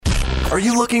Are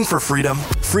you looking for freedom?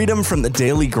 Freedom from the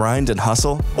daily grind and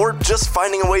hustle? Or just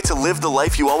finding a way to live the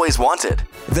life you always wanted?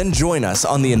 Then join us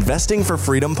on the Investing for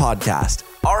Freedom podcast.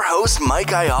 Our host,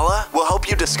 Mike Ayala, will help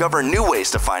you discover new ways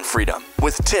to find freedom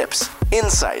with tips,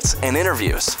 insights, and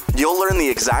interviews. You'll learn the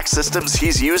exact systems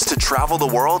he's used to travel the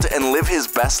world and live his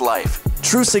best life.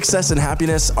 True success and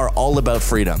happiness are all about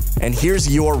freedom. And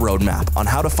here's your roadmap on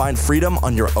how to find freedom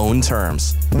on your own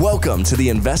terms. Welcome to the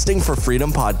Investing for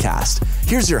Freedom podcast.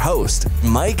 Here's your host,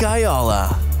 Mike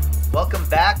Ayala. Welcome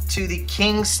back to the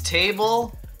King's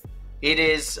Table. It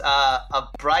is a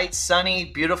bright, sunny,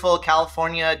 beautiful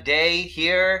California day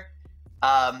here.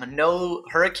 No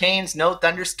hurricanes, no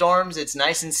thunderstorms. It's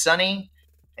nice and sunny.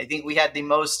 I think we had the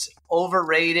most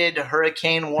overrated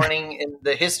hurricane warning in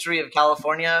the history of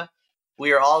California.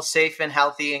 We are all safe and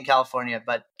healthy in California,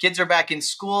 but kids are back in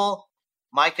school.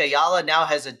 Mike Ayala now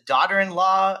has a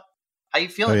daughter-in-law. How you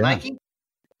feeling, Mikey?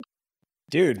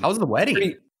 Dude, how was the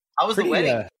wedding? How was the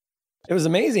wedding? It was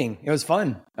amazing. It was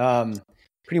fun.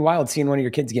 Pretty wild seeing one of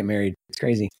your kids get married. It's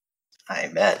crazy. I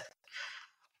bet.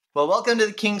 Well, welcome to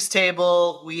the King's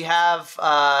Table. We have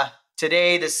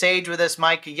today the sage with us,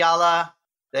 Mike Ayala,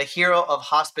 the hero of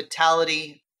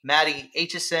hospitality, Maddie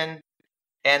Aitchison,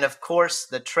 and of course,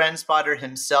 the trend spotter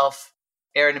himself,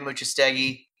 Aaron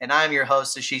Amuchastegui. And I'm your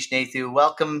host, Ashish Nathu.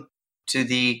 Welcome to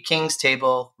the King's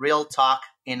Table, real talk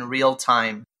in real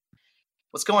time.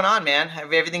 What's going on, man?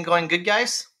 Have everything going good,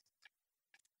 guys?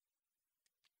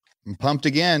 I'm pumped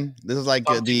again. This is like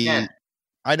again.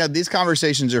 I know these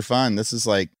conversations are fun. This is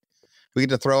like we get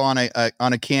to throw on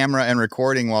a camera and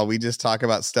recording while we just talk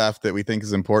about stuff that we think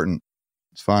is important.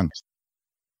 It's fun.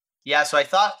 Yeah, so I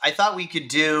thought we could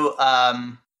do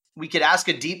we could ask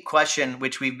a deep question,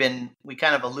 which we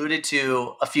kind of alluded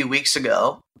to a few weeks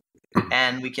ago,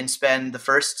 and we can spend the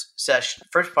first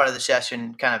part of the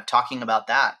session kind of talking about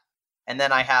that, and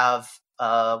then I have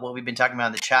what we've been talking about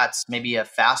in the chats, maybe a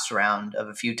fast round of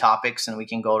a few topics, and we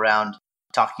can go around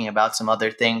talking about some other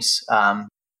things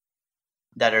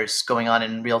that are going on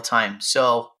in real time.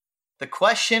 So the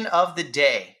question of the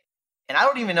day. And I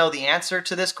don't even know the answer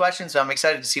to this question, so I'm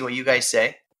excited to see what you guys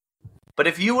say. But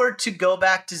if you were to go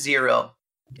back to zero,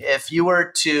 if you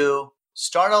were to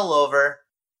start all over,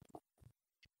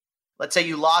 let's say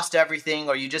you lost everything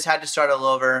or you just had to start all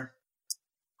over,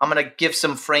 I'm going to give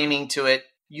some framing to it.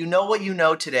 You know what you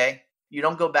know today. You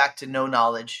don't go back to no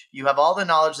knowledge. You have all the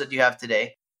knowledge that you have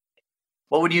today.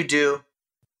 What would you do?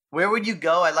 Where would you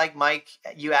go? I like, Mike,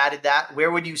 you added that. Where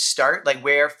would you start? Like,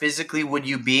 where physically would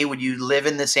you be? Would you live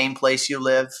in the same place you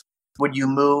live? Would you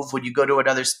move? Would you go to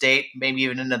another state? Maybe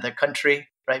even another country,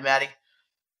 right, Maddie?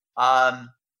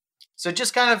 So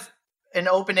just kind of an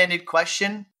open-ended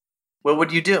question. What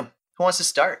would you do? Who wants to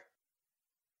start?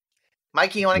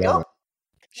 Mikey, you want to go?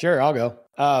 Sure, I'll go.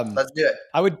 Let's do it.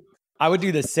 I would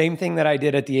do the same thing that I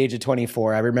did at the age of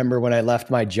 24. I remember when I left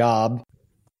my job.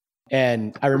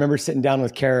 And I remember sitting down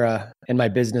with Kara and my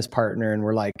business partner, and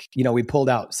we're like, we pulled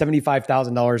out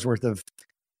 $75,000 worth of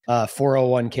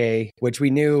 401k, which we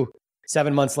knew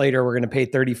 7 months later we're going to pay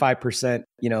 35%,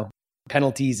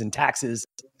 penalties and taxes.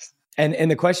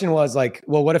 And the question was like,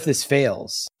 well, what if this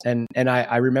fails? And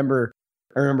I remember,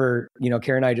 Kara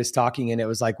and I just talking, and it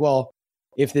was like, well,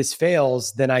 if this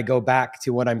fails, then I go back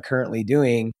to what I'm currently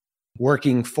doing,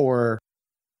 working for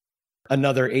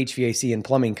another HVAC and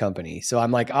plumbing company. So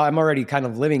I'm like, I'm already kind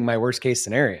of living my worst case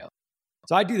scenario.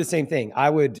 So I do the same thing.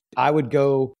 I'd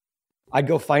go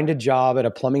find a job at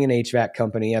a plumbing and HVAC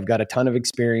company. I've got a ton of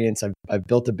experience. I've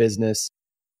built a business.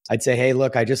 I'd say, hey,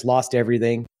 look, I just lost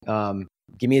everything.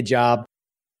 Give me a job.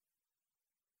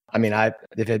 I mean,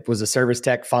 if it was a service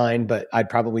tech, fine, but I'd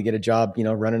probably get a job,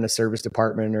 running a service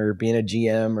department or being a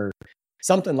GM or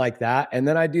something like that. And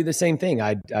then I'd do the same thing.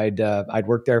 I'd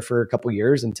work there for a couple of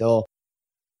years until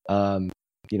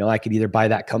I could either buy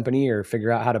that company or figure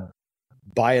out how to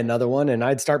buy another one, and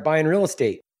I'd start buying real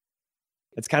estate.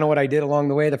 That's kind of what I did along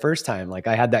the way the first time. Like,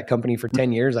 I had that company for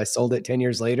 10 years. I sold it 10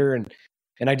 years later,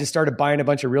 and I just started buying a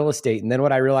bunch of real estate. And then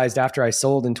what I realized after I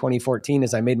sold in 2014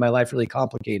 is I made my life really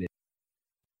complicated.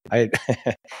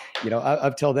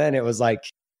 Up till then it was like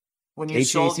when you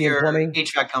sold your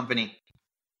HVAC company.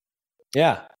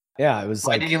 Yeah. It was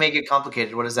Why did you make it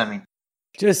complicated? What does that mean?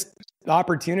 Just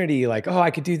opportunity, like, oh,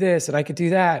 I could do this and I could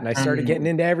do that. And I started getting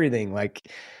into everything. Like,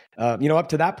 up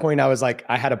to that point, I was like,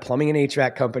 I had a plumbing and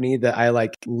HVAC company that I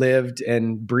like lived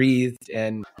and breathed,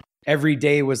 and every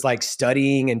day was like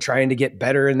studying and trying to get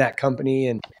better in that company.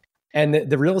 And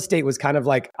the real estate was kind of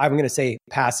like, I'm going to say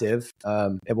passive.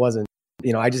 It wasn't,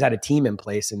 I just had a team in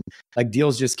place, and like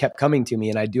deals just kept coming to me,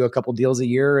 and I'd do a couple deals a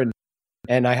year, and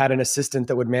And I had an assistant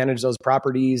that would manage those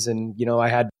properties. And, I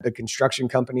had a construction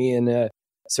company and a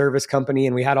service company,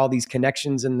 and we had all these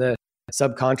connections in the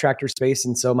subcontractor space.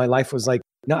 And so my life was like,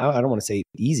 no, I don't want to say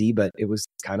easy, but it was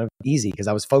kind of easy because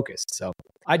I was focused. So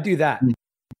I'd do that.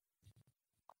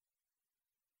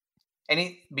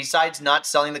 Besides not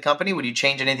selling the company, would you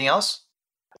change anything else?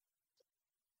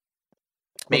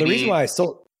 Well, the reason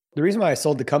why I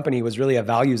sold the company was really a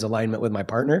values alignment with my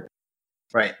partner.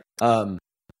 Right.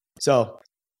 So,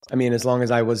 as long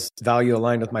as I was value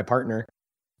aligned with my partner.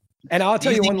 And I'll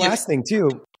tell you one last thing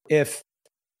too.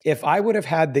 If I would have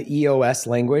had the EOS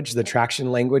language, the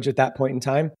traction language at that point in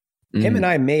time, him and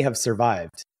I may have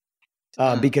survived.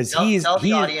 Because tell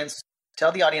the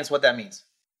audience what that means.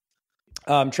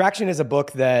 Traction is a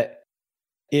book that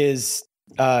is,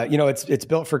 it's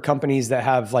built for companies that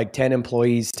have like 10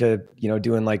 employees to,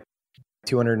 doing like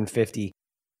 250.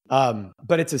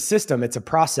 But it's a system, it's a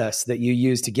process that you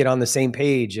use to get on the same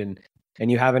page, and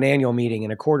you have an annual meeting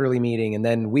and a quarterly meeting and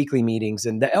then weekly meetings.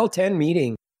 And the L10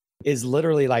 meeting is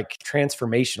literally like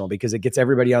transformational because it gets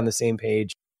everybody on the same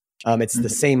page. It's the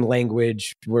same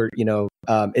language where,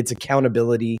 it's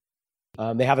accountability.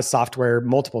 They have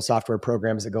multiple software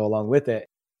programs that go along with it.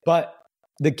 But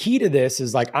the key to this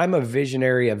is like, I'm a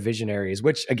visionary of visionaries,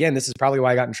 which again, this is probably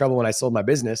why I got in trouble when I sold my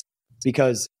business,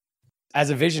 because as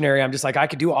a visionary, I'm just like, I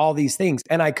could do all these things,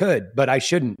 and I could, but I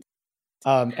shouldn't.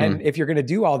 And if you're going to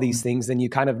do all these things, then you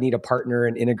kind of need a partner,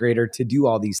 an integrator to do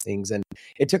all these things. And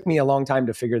it took me a long time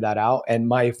to figure that out. And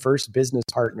my first business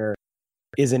partner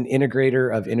is an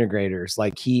integrator of integrators.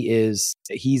 Like he's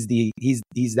the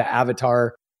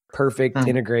avatar perfect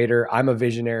integrator. I'm a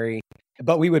visionary,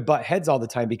 but we would butt heads all the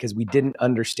time because we didn't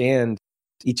understand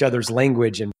each other's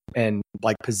language and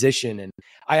like position. And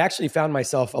I actually found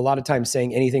myself a lot of times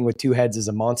saying anything with two heads is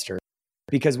a monster,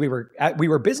 because we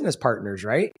were business partners,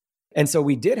 right? And so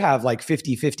we did have like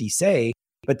 50-50 say,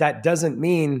 but that doesn't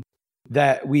mean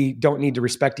that we don't need to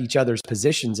respect each other's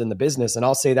positions in the business. And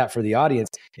I'll say that for the audience.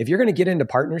 If you're going to get into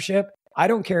partnership, I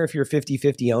don't care if you're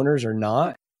 50-50 owners or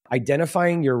not.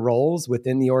 Identifying your roles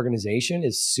within the organization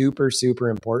is super, super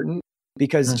important,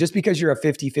 because just because you're a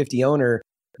 50-50 owner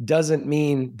doesn't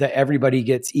mean that everybody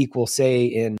gets equal say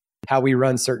in how we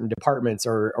run certain departments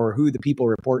or who the people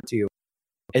report to,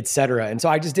 et cetera. And so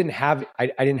I just didn't have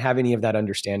any of that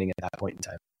understanding at that point in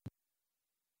time.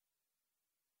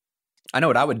 I know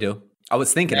what I would do. I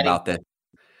was thinking about this.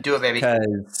 Do it, baby.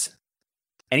 Because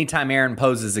anytime Aaron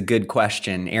poses a good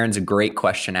question, Aaron's a great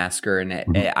question asker. And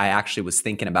I actually was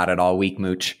thinking about it all week,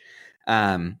 Mooch.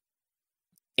 And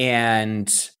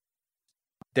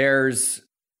there's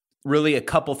really a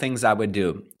couple things I would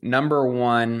do. Number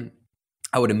one,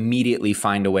 I would immediately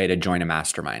find a way to join a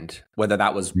mastermind, whether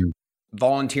that was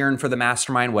volunteering for the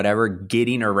mastermind, whatever,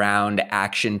 getting around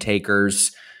action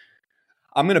takers.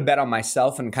 I'm going to bet on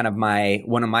myself, and kind of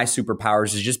one of my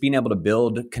superpowers is just being able to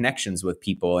build connections with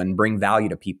people and bring value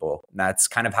to people. That's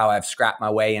kind of how I've scrapped my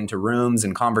way into rooms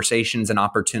and conversations and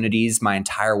opportunities my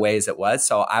entire way as it was.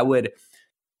 So I would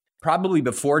probably,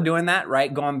 before doing that,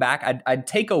 right, going back, I'd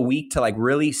take a week to like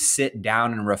really sit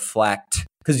down and reflect.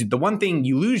 Because the one thing,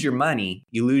 you lose your money,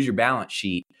 you lose your balance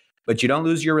sheet, but you don't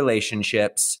lose your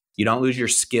relationships, you don't lose your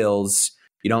skills,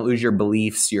 you don't lose your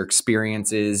beliefs, your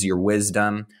experiences, your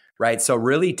wisdom, right? So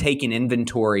really taking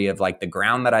inventory of like the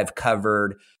ground that I've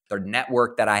covered, the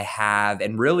network that I have,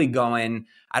 and really going,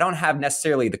 I don't have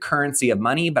necessarily the currency of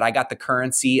money, but I got the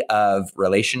currency of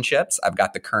relationships. I've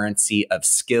got the currency of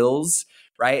skills,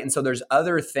 right? And so there's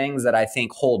other things that I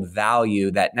think hold value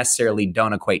that necessarily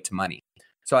don't equate to money.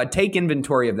 So I'd take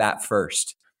inventory of that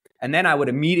first. And then I would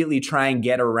immediately try and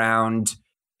get around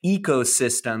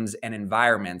ecosystems and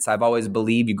environments. I've always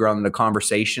believed you grow into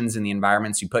conversations in the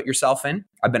environments you put yourself in.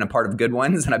 I've been a part of good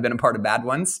ones and I've been a part of bad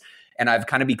ones. And I've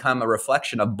kind of become a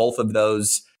reflection of both of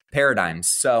those paradigms.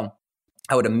 So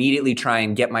I would immediately try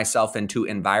and get myself into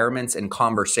environments and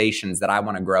conversations that I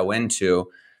want to grow into.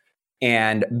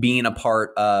 And being a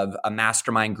part of a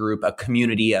mastermind group, a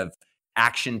community of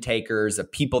action takers,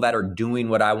 of people that are doing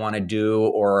what I want to do,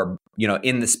 or,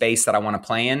 in the space that I want to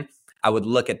play in, I would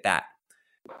look at that.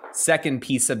 Second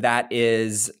piece of that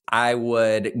is I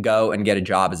would go and get a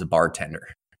job as a bartender,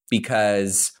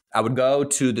 because I would go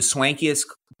to the swankiest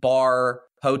bar,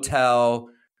 hotel,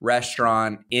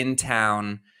 restaurant in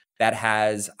town that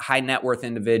has high net worth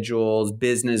individuals,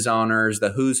 business owners,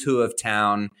 the who's who of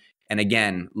town. And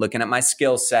again, looking at my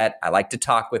skill set, I like to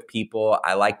talk with people.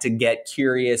 I like to get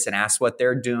curious and ask what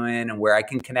they're doing and where I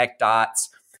can connect dots.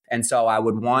 And so I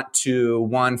would want to,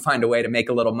 one, find a way to make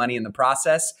a little money in the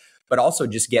process, but also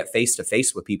just get face to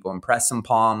face with people, impress some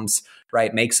palms,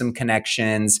 right? Make some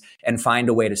connections and find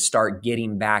a way to start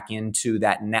getting back into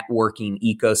that networking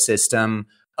ecosystem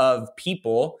of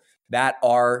people that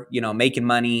are, making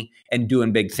money and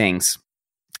doing big things.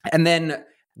 And then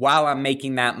while I'm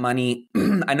making that money,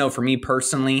 I know for me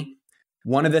personally,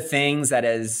 one of the things that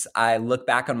as I look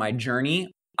back on my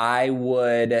journey, I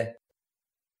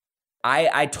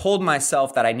told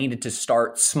myself that I needed to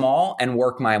start small and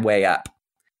work my way up.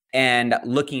 And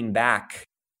looking back,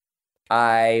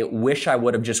 I wish I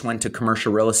would have just went to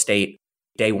commercial real estate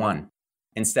day one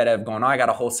instead of going, oh, I got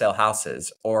to wholesale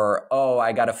houses, or, oh,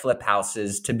 I got to flip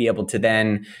houses to be able to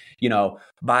then,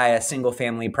 buy a single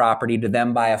family property, to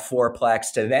then buy a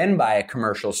fourplex, to then buy a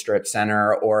commercial strip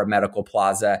center or a medical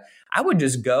plaza. I would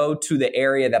just go to the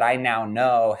area that I now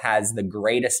know has the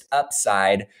greatest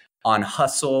upside on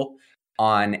hustle,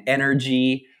 on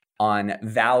energy, on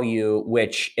value,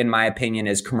 which in my opinion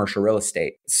is commercial real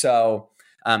estate. So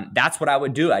that's what I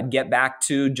would do. I'd get back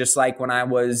to just like when I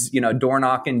was, door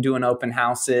knocking, doing open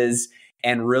houses,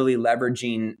 and really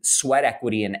leveraging sweat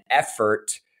equity and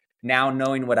effort. Now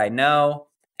knowing what I know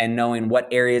and knowing what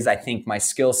areas I think my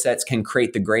skill sets can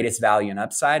create the greatest value and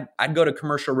upside, I'd go to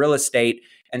commercial real estate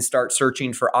and start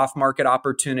searching for off-market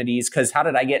opportunities. Because how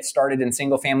did I get started in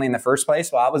single family in the first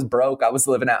place? Well, I was broke. I was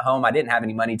living at home. I didn't have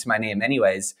any money to my name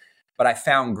anyways, but I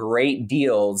found great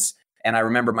deals. And I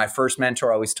remember my first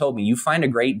mentor always told me, you find a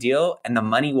great deal and the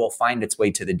money will find its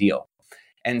way to the deal.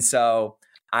 And so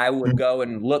I would go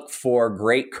and look for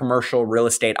great commercial real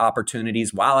estate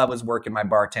opportunities while I was working my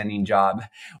bartending job,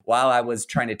 while I was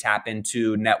trying to tap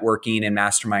into networking and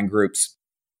mastermind groups,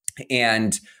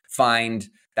 and find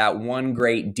that one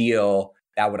great deal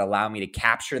that would allow me to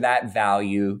capture that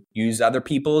value, use other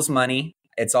people's money.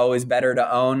 It's always better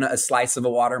to own a slice of a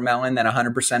watermelon than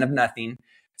 100% of nothing.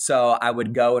 So I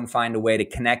would go and find a way to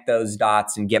connect those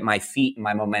dots and get my feet and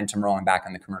my momentum rolling back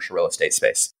in the commercial real estate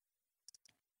space.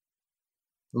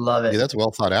 Love it. Yeah, that's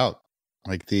well thought out.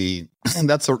 Like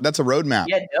that's a roadmap.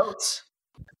 Yeah, notes.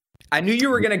 I knew you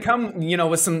were going to come,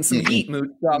 with some heat, Moot.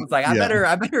 So I was like, I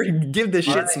better give this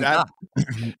shit some thought.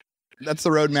 That's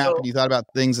the roadmap. So, and you thought about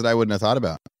things that I wouldn't have thought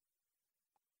about.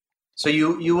 So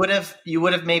you would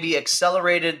have maybe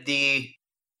accelerated the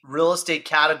real estate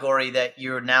category that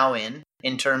you're now in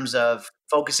terms of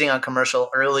focusing on commercial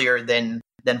earlier than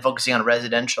focusing on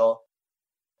residential.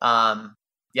 Yeah,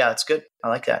 that's good. I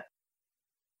like that.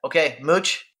 Okay,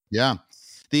 Mooch. Yeah.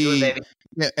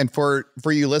 And for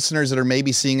you listeners that are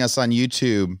maybe seeing us on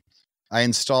YouTube, I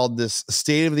installed this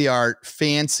state-of-the-art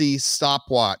fancy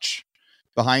stopwatch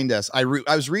behind us. I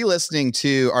was re-listening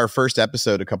to our first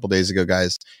episode a couple days ago,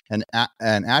 guys, and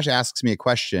Ash asks me a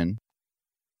question,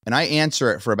 and I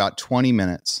answer it for about 20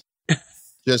 minutes,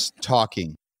 just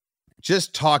talking.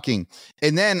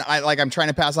 And then I'm trying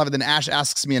to pass off, and then Ash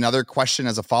asks me another question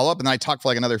as a follow-up, and then I talk for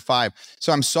like another 5.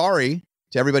 So I'm sorry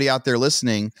to everybody out there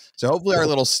listening. So hopefully our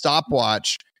little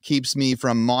stopwatch keeps me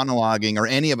from monologuing, or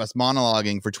any of us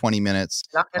monologuing for 20 minutes.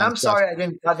 And I'm sorry I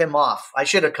didn't cut him off. I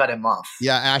should have cut him off.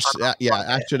 Yeah, Ash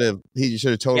should have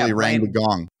totally rang the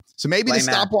gong. So maybe the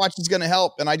stopwatch is going to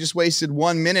help. And I just wasted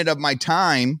 1 minute of my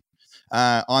time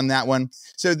on that one.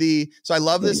 So I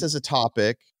love this as a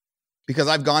topic because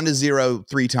I've gone to zero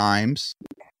 3 times,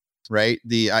 right?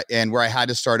 And where I had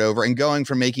to start over, and going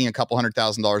from making a couple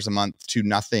 $100,000 a month to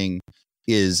nothing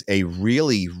is a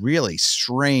really, really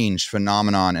strange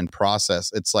phenomenon and process.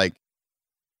 It's like,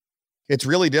 it's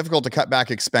really difficult to cut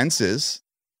back expenses,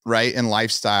 right? And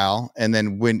lifestyle. And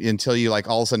then until you like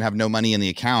all of a sudden have no money in the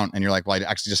account and you're like, well, I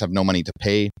actually just have no money to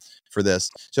pay for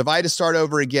this. So if I had to start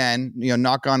over again,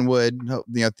 knock on wood,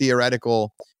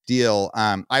 theoretical deal,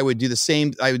 I would do the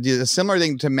same. I would do a similar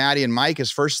thing to Maddie and Mike,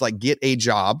 is first like get a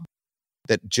job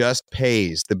that just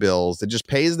pays the bills,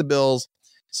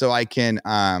 so I can,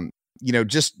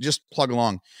 just plug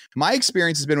along. My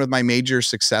experience has been with my major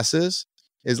successes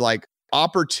is like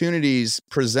opportunities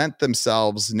present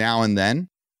themselves now and then,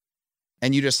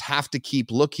 and you just have to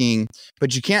keep looking,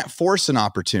 but you can't force an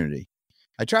opportunity.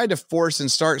 I tried to force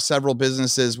and start several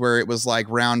businesses where it was like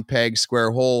round peg, square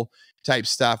hole type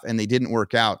stuff, and they didn't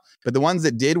work out. But the ones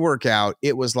that did work out,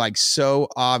 it was like so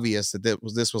obvious that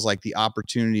this was like the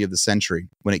opportunity of the century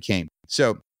when it came.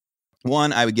 So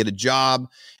 1, I would get a job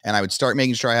and I would start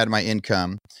making sure I had my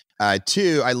income.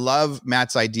 2, I love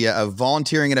Matt's idea of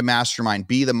volunteering at a mastermind,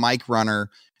 be the mic runner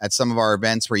at some of our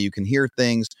events where you can hear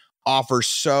things, offer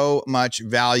so much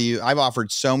value. I've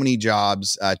offered so many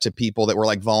jobs to people that were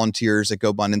like volunteers at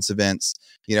GoBundance events,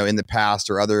 in the past,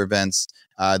 or other events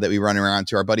that we run around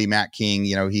to. Our buddy Matt King,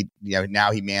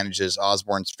 now he manages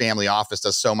Osborne's family office,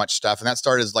 does so much stuff. And that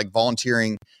started as like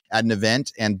volunteering at an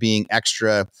event and being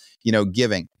extra,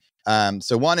 giving.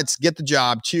 So 1, it's get the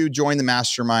job. 2, join the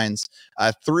masterminds.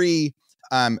 3,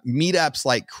 meetups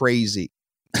like crazy.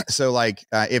 So like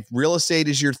if real estate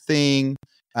is your thing,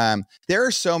 there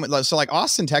are so many. So like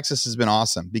Austin, Texas has been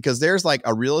awesome because there's like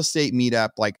a real estate meetup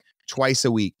like twice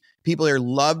a week. People here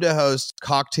love to host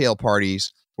cocktail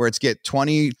parties where it's get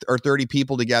 20 or 30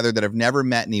 people together that have never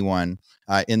met anyone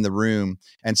in the room.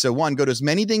 And so 1, go to as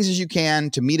many things as you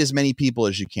can to meet as many people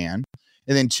as you can.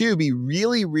 And then 2, be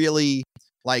really, really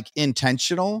like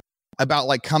intentional about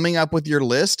like coming up with your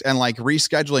list and like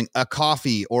rescheduling a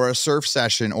coffee or a surf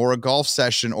session or a golf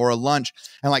session or a lunch,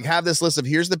 and like have this list of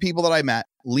here's the people that I met,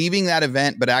 leaving that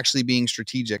event, but actually being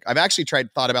strategic. I've actually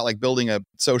thought about like building a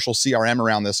social CRM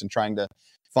around this and trying to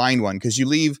find one, because you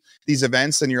leave these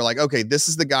events and you're like, okay, this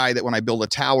is the guy that when I build a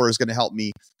tower is going to help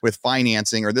me with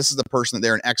financing, or this is the person that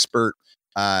they're an expert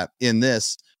in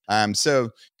this.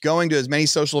 So going to as many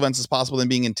social events as possible and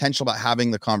being intentional about having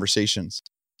the conversations.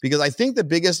 Because I think the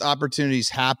biggest opportunities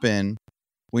happen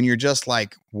when you're just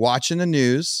like watching the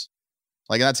news.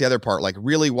 Like, and that's the other part, like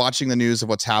really watching the news of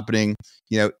what's happening,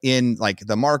 in like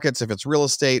the markets, if it's real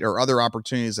estate or other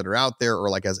opportunities that are out there,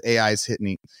 or like as AI is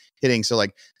hitting. So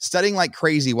like studying like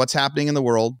crazy what's happening in the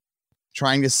world,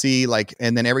 trying to see like,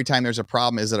 and then every time there's a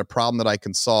problem, is it a problem that I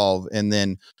can solve? And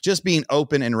then just being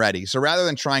open and ready. So rather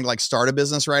than trying to like start a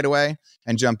business right away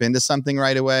and jump into something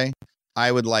right away,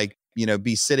 I would like,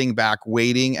 be sitting back,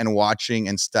 waiting and watching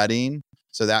and studying.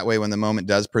 So that way, when the moment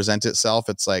does present itself,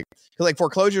 it's like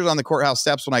foreclosures on the courthouse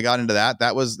steps. When I got into that,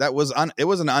 it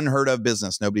was an unheard of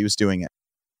business. Nobody was doing it.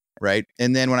 Right.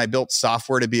 And then when I built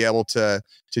software to be able to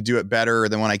do it better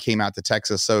than when I came out to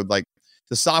Texas. So like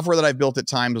the software that I built at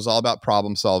times was all about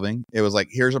problem solving. It was like,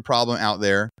 here's a problem out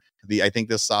there. I think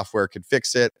this software could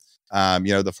fix it.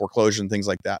 The foreclosure and things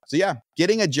like that. So yeah,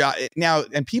 getting a job now,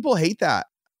 and people hate that.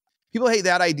 People hate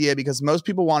that idea because most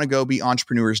people want to go be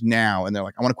entrepreneurs now. And they're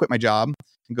like, I want to quit my job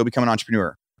and go become an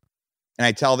entrepreneur. And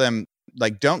I tell them,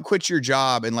 like, don't quit your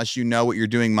job unless you know what you're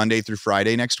doing Monday through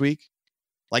Friday next week.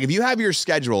 Like if you have your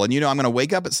schedule and I'm going to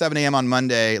wake up at 7 a.m. on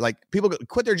Monday, like people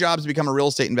quit their jobs to become a real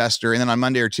estate investor. And then on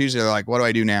Monday or Tuesday, they're like, what do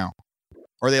I do now?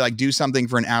 Or they like do something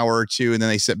for an hour or two and then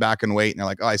they sit back and wait. And they're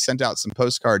like, oh, I sent out some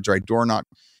postcards or I door knock.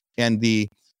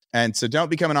 And so don't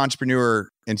become an entrepreneur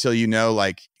until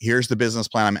like, here's the business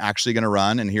plan I'm actually going to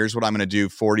run. And here's what I'm going to do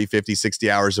 40, 50,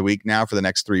 60 hours a week now for the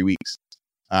next 3 weeks.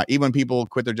 Even when people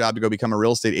quit their job to go become a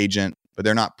real estate agent, but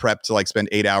they're not prepped to like spend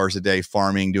 8 hours a day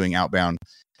farming, doing outbound,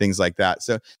 things like that.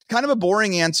 So kind of a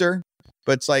boring answer,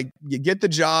 but it's like you get the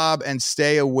job and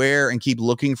stay aware and keep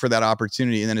looking for that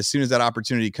opportunity. And then as soon as that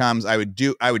opportunity comes, I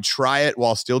would try it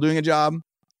while still doing a job.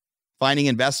 Finding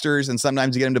investors, and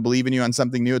sometimes you get them to believe in you on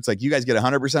something new. It's like, you guys get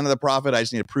 100% of the profit. I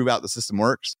just need to prove out the system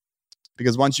works.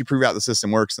 Because once you prove out the system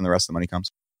works, then the rest of the money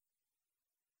comes.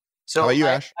 So how about you,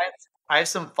 Ash? I have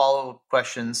some follow-up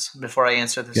questions before I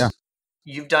answer this. Yeah.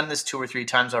 You've done this 2 or 3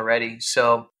 times already,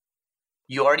 so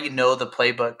you already know the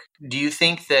playbook. Do you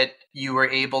think that you were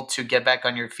able to get back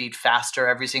on your feet faster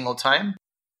every single time?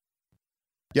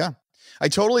 Yeah, I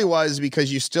totally was,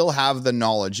 because you still have the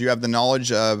knowledge. You have the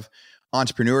knowledge of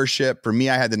entrepreneurship. For me,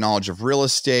 I had the knowledge of real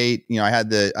estate. I had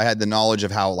the knowledge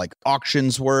of how like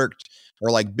auctions worked,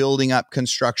 or like building up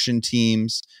construction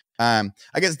teams. I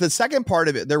guess the second part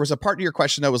of it, there was a part to your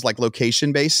question that was like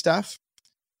location-based stuff.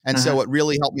 And so what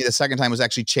really helped me the second time was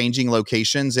actually changing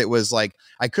locations. It was like,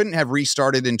 I couldn't have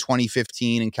restarted in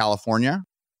 2015 in California.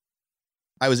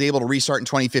 I was able to restart in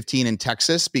 2015 in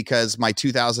Texas because my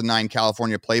 2009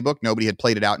 California playbook, nobody had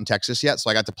played it out in Texas yet. So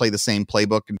I got to play the same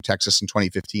playbook in Texas in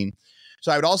 2015.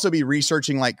 So I would also be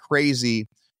researching like crazy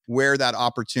where that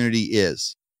opportunity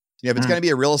is. If it's going to be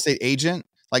a real estate agent,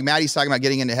 like Maddie's talking about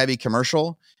getting into heavy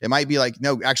commercial, it might be like,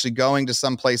 no, actually going to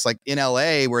some place like in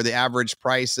LA where the average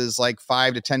price is like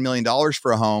 $5 to $10 million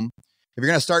for a home. If you're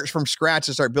going to start from scratch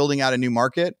and start building out a new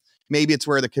market, maybe it's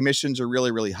where the commissions are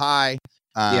really, really high.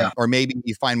 Or maybe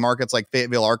you find markets like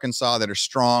Fayetteville, Arkansas that are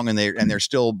strong and they're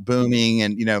still booming.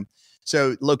 And,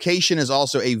 so location is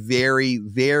also a very,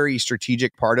 very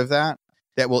strategic part of that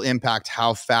will impact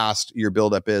how fast your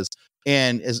buildup is.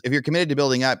 And if you're committed to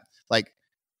building up, like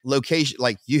location,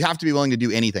 like you have to be willing to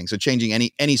do anything. So changing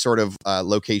any sort of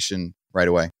location right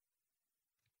away.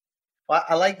 Well,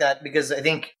 I like that because I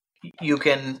think you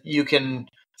can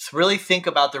really think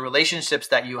about the relationships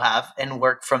that you have and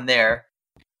work from there.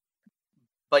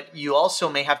 but you also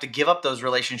may have to give up those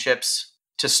relationships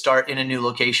to start in a new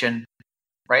location,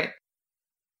 right?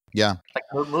 Yeah. Like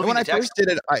moving when to I Texas. first did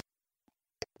it,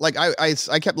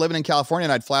 I kept living in California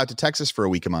and I'd fly out to Texas for a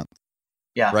week a month.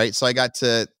 Yeah. Right. So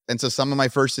so some of my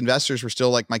first investors were still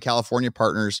like my California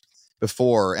partners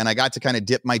before, and I got to kind of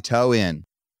dip my toe in.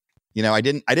 You know, I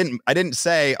didn't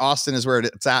say Austin is where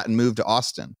it's at and move to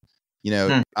Austin. You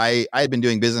know, I had been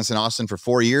doing business in Austin for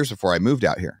 4 years before I moved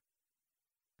out here.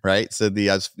 Right. So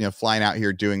I was, flying out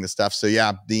here doing the stuff. So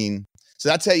yeah, so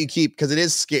that's how you keep, because it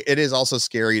is also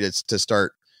scary to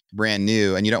start brand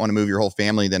new, and you don't want to move your whole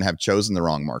family, then have chosen the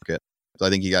wrong market. So I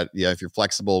think if you're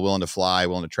flexible, willing to fly,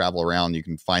 willing to travel around, you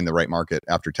can find the right market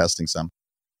after testing some.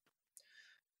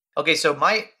 Okay. So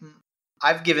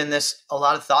I've given this a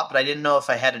lot of thought, but I didn't know if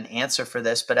I had an answer for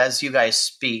this, but as you guys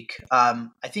speak, I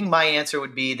think my answer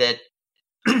would be that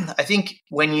I think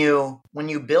when you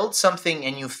build something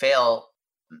and you fail,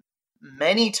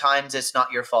 many times it's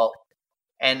not your fault.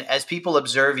 And as people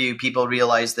observe you, people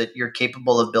realize that you're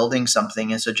capable of building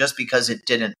something. And so just because it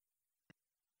didn't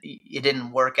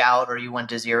work out or you went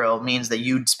to zero means that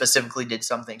you specifically did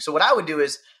something. So what I would do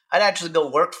is I'd actually go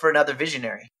work for another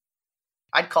visionary.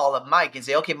 I'd call up Mike and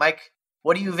say, okay, Mike,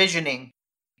 what are you visioning?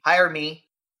 Hire me.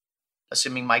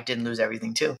 Assuming Mike didn't lose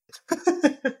everything too.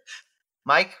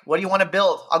 Mike, what do you want to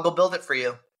build? I'll go build it for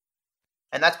you.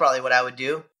 And that's probably what I would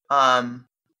do.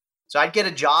 So I'd get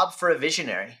a job for a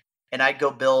visionary and I'd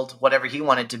go build whatever he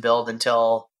wanted to build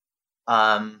until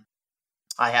I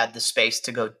had the space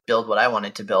to go build what I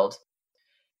wanted to build.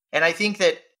 And I think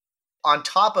that on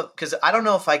top of, because I don't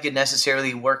know if I could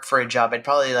necessarily work for a job. I'd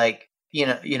probably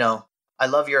I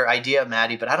love your idea,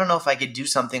 Maddie, but I don't know if I could do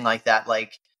something like that.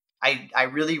 Like I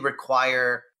really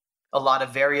require a lot of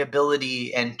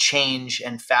variability and change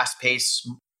and fast-paced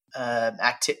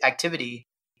activity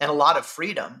and a lot of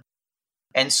freedom.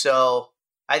 And so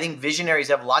I think visionaries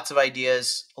have lots of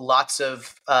ideas, lots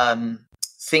of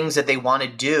things that they want to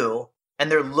do, and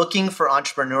they're looking for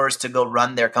entrepreneurs to go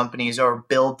run their companies or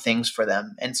build things for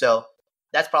them. And so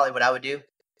that's probably what I would do.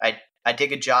 I'd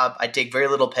take a job. I'd take very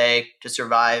little pay to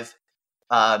survive,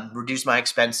 reduce my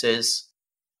expenses,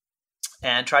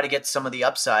 and try to get some of the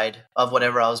upside of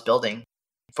whatever I was building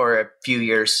for a few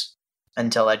years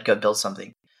until I'd go build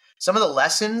something. Some of the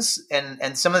lessons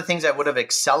and some of the things I would have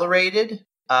accelerated,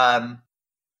 I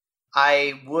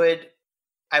would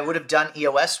have done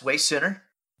EOS way sooner.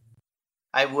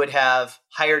 I would have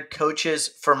hired coaches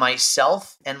for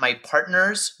myself and my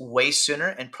partners way sooner,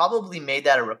 and probably made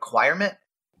that a requirement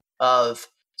of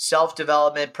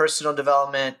self-development, personal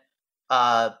development,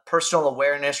 personal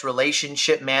awareness,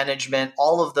 relationship management,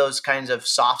 all of those kinds of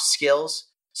soft skills.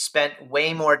 Spent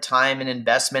way more time and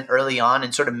investment early on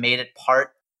and sort of made it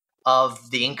part of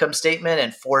the income statement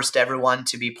and forced everyone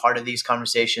to be part of these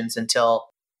conversations until,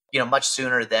 much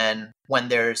sooner than when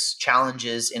there's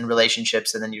challenges in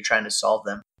relationships and then you're trying to solve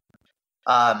them.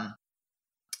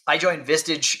 I joined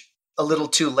Vistage a little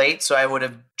too late, so I would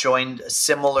have joined a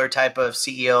similar type of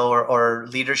CEO or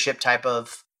leadership type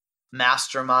of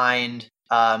mastermind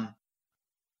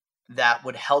that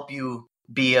would help you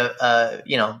be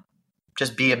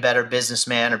just be a better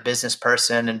businessman or business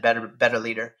person and better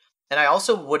leader. And I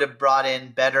also would have brought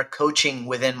in better coaching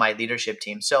within my leadership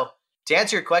team. So to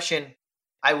answer your question,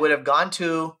 I would have gone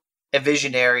to a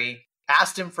visionary,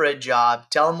 asked him for a job,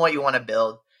 tell him what you want to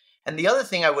build. And the other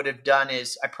thing I would have done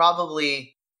is I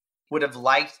probably would have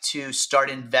liked to start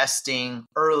investing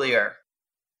earlier.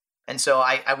 And so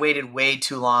I waited way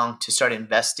too long to start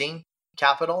investing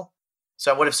capital.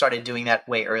 So I would have started doing that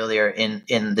way earlier in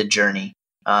the journey.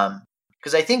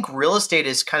 Because I think real estate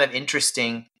is kind of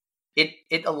interesting.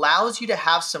 It allows you to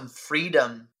have some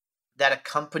freedom that a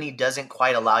company doesn't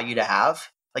quite allow you to have.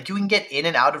 Like you can get in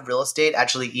and out of real estate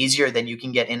actually easier than you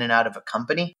can get in and out of a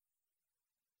company.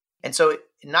 And so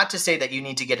not to say that you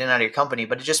need to get in and out of your company,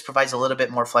 but it just provides a little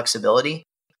bit more flexibility.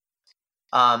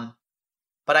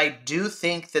 But I do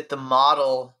think that the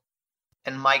model,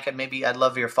 and Mike, I'd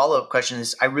love your follow-up question,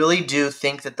 is I really do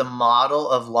think that the model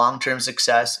of long-term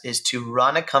success is to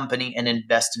run a company and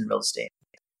invest in real estate.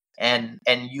 And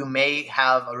you may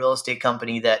have a real estate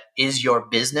company that is your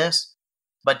business,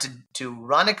 but to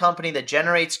run a company that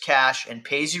generates cash and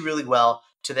pays you really well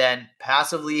to then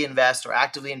passively invest or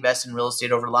actively invest in real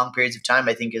estate over long periods of time,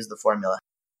 I think is the formula.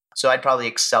 So I'd probably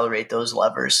accelerate those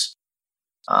levers.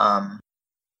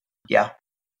 Yeah,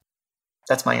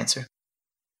 that's my answer.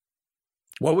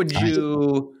 What would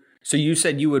you? So you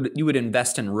said you would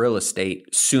invest in real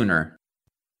estate sooner.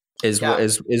 Is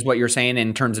what you're saying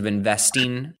in terms of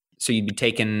investing? So you'd be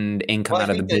taking income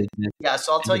out of the business. Yeah.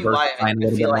 So I'll tell you why I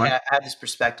feel like I have this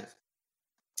perspective.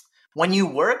 When you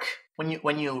work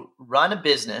when you run a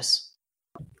business,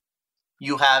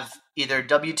 you have either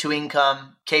W-2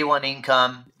 income, K-1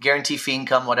 income, guarantee fee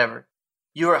income, whatever.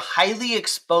 You are highly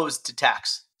exposed to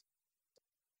tax.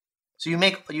 So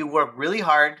you work really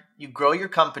hard, you grow your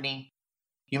company,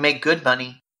 you make good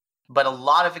money, but a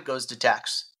lot of it goes to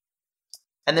tax.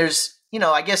 And there's,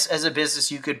 I guess as a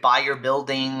business, you could buy your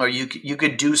building or you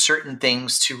could do certain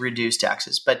things to reduce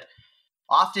taxes. But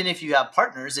often if you have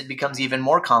partners, it becomes even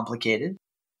more complicated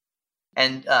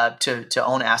and to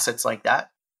own assets like that.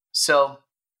 So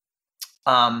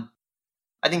I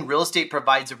think real estate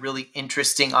provides a really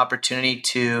interesting opportunity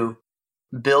to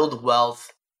build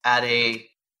wealth at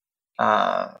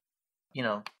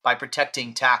by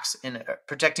protecting tax and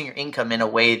protecting your income in a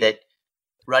way that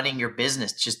running your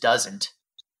business just doesn't.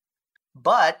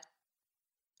 But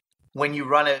when you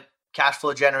run a cash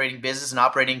flow generating business, an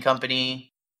operating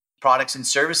company, products and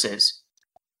services,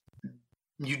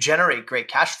 you generate great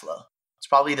cash flow. It's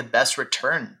probably the best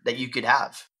return that you could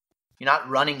have. You're not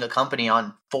running a company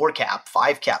on 4 cap,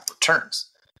 5 cap returns.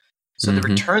 So the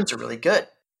returns are really good.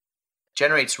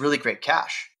 Generates really great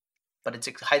cash, but it's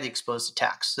highly exposed to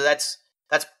tax. So that's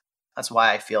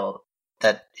why I feel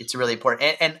that it's really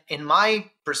important. And in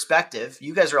my perspective,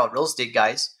 you guys are all real estate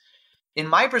guys. In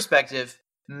my perspective,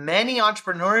 many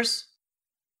entrepreneurs,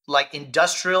 like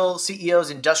industrial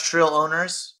CEOs, industrial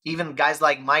owners, even guys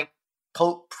like Mike,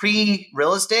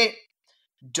 pre-real estate,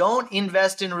 don't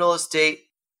invest in real estate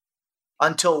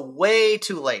until way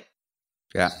too late.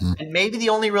 Yeah. And maybe the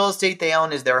only real estate they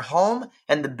own is their home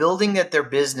and the building that their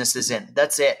business is in.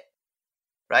 That's it,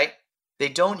 right? They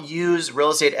don't use real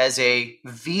estate as a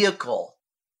vehicle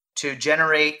to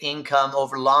generate income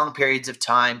over long periods of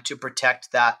time to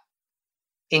protect that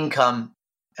income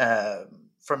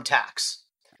from tax.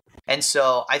 And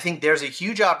so I think there's a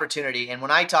huge opportunity. And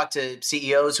when I talk to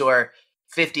CEOs who are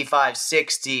 55,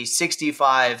 60,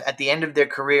 65 at the end of their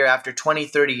career after 20,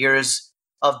 30 years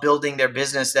of building their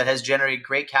business that has generated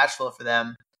great cash flow for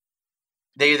them,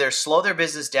 they either slow their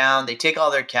business down, they take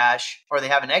all their cash, or they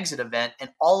have an exit event,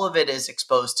 and all of it is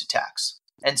exposed to tax.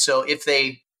 And so if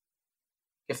they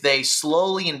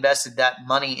slowly invested that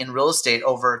money in real estate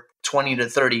over 20 to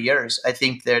 30 years, I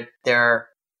think that the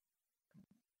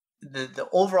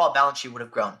overall balance sheet would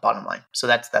have grown, bottom line. So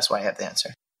that's why I have the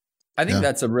answer. I think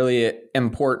that's a really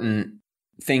important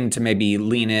thing to maybe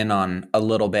lean in on a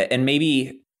little bit. And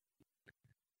maybe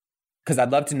because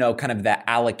I'd love to know kind of the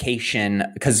allocation,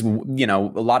 because, a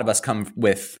lot of us come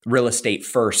with real estate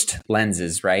first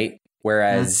lenses, right?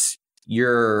 Whereas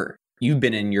you've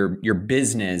been in your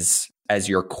business as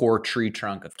your core tree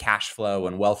trunk of cash flow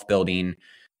and wealth building,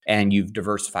 and you've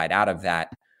diversified out of that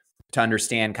to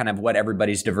understand kind of what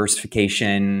everybody's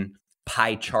diversification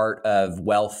pie chart of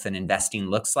wealth and investing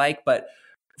looks like. But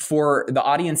for the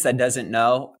audience that doesn't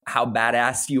know how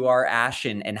badass you are, Ash,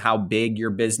 and how big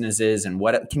your business is, and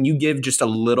can you give just a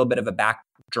little bit of a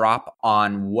backdrop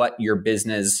on what your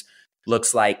business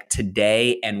looks like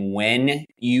today and when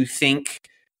you think,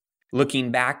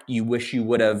 looking back, you wish you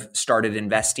would have started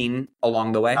investing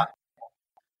along the way?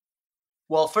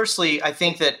 Well, firstly, I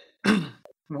think that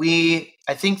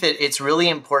it's really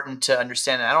important to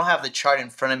understand, and I don't have the chart in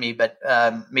front of me, but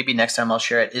maybe next time I'll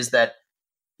share it, is that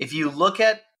if you look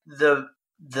at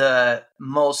the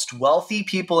most wealthy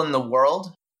people in the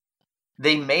world,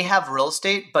 they may have real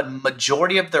estate, but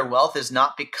majority of their wealth is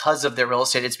not because of their real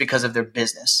estate, it's because of their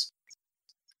business.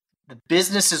 The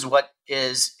business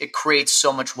is it creates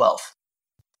so much wealth.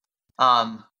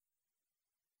 But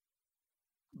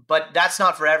that's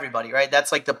not for everybody, right?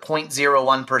 That's like the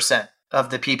 0.01% of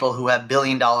the people who have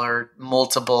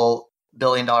multiple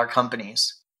billion-dollar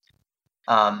companies.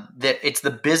 It's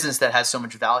the business that has so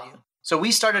much value. So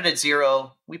we started at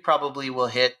zero. We probably will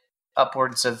hit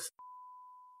upwards of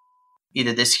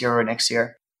either this year or next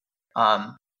year.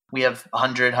 We have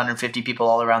 100, 150 people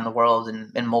all around the world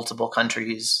in multiple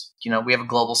countries. We have a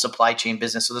global supply chain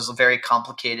business. So there's a very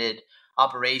complicated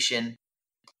operation.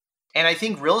 And I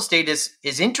think real estate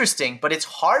is interesting, but it's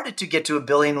hard to get to $1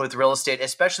 billion with real estate,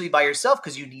 especially by yourself,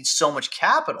 because you need so much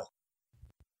capital,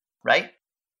 right?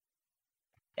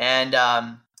 And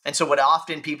so what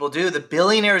often people do, the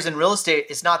billionaires in real estate,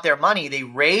 it's not their money. They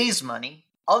raise money,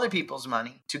 other people's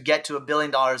money, to get to $1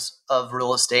 billion of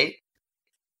real estate.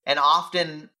 And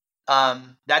often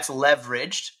that's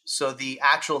leveraged. So the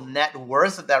actual net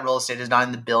worth of that real estate is not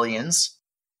in the billions,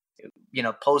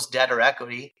 post debt or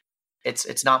equity.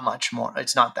 It's not much more.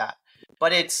 It's not that,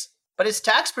 but it's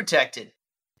tax protected,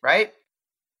 right?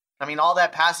 I mean, all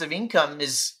that passive income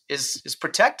is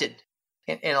protected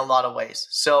in a lot of ways.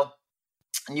 So,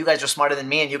 and you guys are smarter than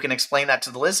me and you can explain that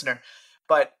to the listener.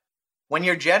 But when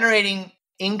you're generating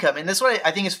income, and this is what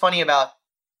I think is funny about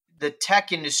the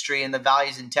tech industry and the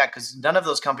values in tech, because none of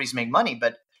those companies make money,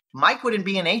 but Mike wouldn't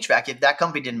be in HVAC if that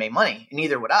company didn't make money, and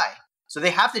neither would I. So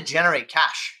they have to generate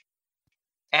cash,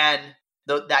 and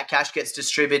that cash gets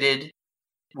distributed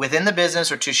within the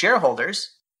business or to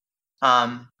shareholders,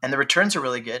 and the returns are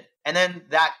really good. And then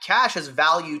that cash has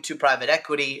value to private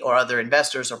equity or other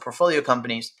investors or portfolio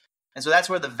companies. And so that's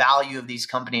where the value of these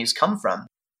companies come from.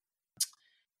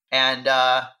 And so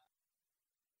I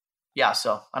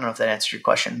don't know if that answers your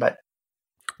question, but.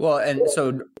 Well, and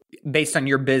so based on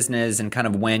your business and kind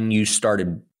of when you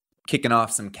started kicking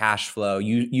off some cash flow,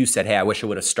 you said, hey, I wish I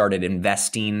would have started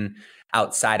investing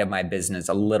outside of my business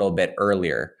a little bit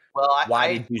earlier. Well,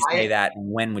 why did you say that?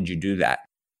 And when would you do that?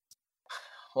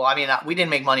 Well, I mean, we didn't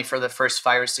make money for the first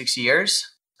 5 or 6 years.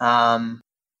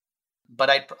 But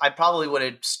I probably would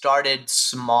have started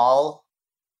small.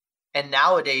 And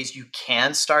nowadays you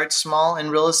can start small in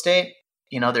real estate.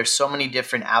 There's so many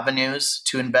different avenues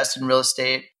to invest in real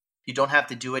estate. You don't have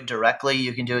to do it directly.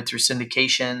 You can do it through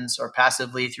syndications or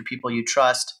passively through people you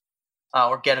trust,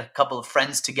 or get a couple of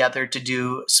friends together to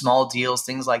do small deals,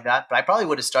 things like that. But I probably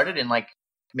would have started in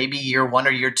maybe year 1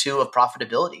 or year 2 of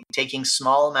profitability, taking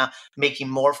small amount, making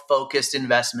more focused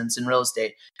investments in real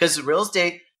estate, because real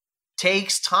estate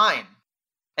takes time.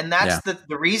 And that's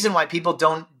the reason why people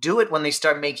don't do it when they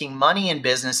start making money in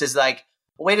business is like,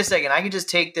 well, wait a second, I can just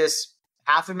take this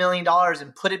 $500,000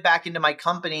 and put it back into my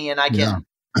company and I can,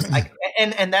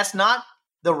 and that's not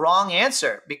the wrong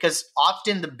answer, because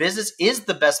often the business is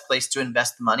the best place to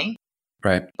invest the money.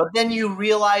 Right. But then you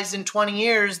realize in 20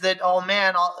 years that, oh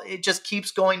man, it just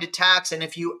keeps going to tax. And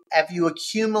if you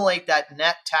accumulate that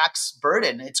net tax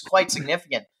burden, it's quite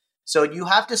significant. So you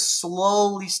have to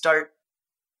slowly start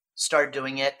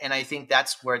doing it. And I think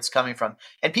that's where it's coming from.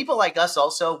 And people like us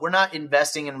also, we're not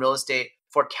investing in real estate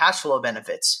for cash flow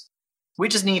benefits. We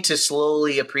just need to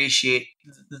slowly appreciate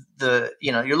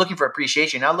you're looking for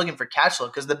appreciation, you're not looking for cash flow,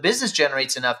 because the business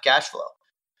generates enough cash flow.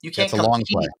 You can't compete. Long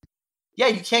play. Yeah,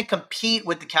 you can't compete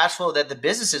with the cash flow that the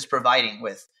business is providing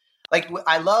with.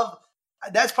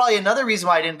 That's probably another reason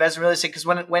why I didn't invest in real estate, because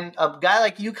when a guy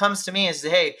like you comes to me and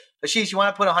says, hey, Ashish, you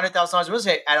want to put $100,000 in real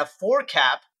estate at a 4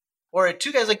 cap or a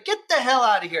 2 guys, like, get the hell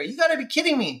out of here. You got to be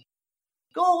kidding me.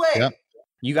 Go away. Yep.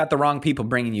 You got the wrong people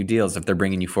bringing you deals if they're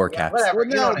bringing you 4 caps. Yeah,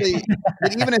 whatever.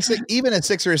 Even a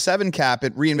 6 or a 7 cap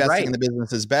at reinvesting in the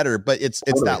business is better, but it's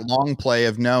that long play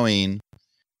of knowing,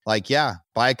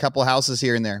 buy a couple houses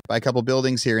here and there, buy a couple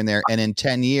buildings here and there. And in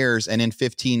 10 years and in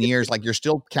 15 years, you're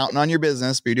still counting on your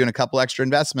business, but you're doing a couple extra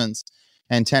investments,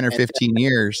 and 10 or 15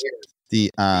 years,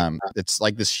 it's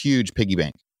like this huge piggy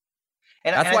bank.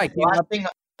 And that's why I came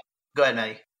up. Go ahead,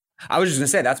 Maddie. I was just going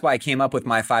to say, that's why I came up with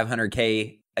my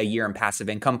 $500K a year in passive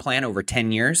income plan over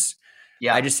 10 years.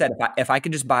 Yeah. I just said, if I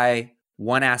could just buy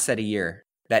one asset a year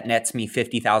that nets me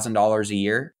 $50,000 a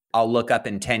year, I'll look up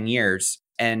in 10 years.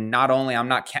 And not only I'm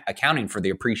not accounting for the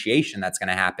appreciation that's going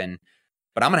to happen,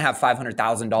 but I'm going to have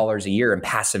 $500,000 a year in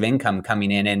passive income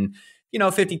coming in, and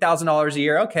 $50,000 a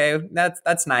year. Okay,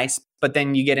 that's nice. But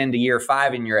then you get into year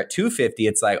 5 and you're at 250.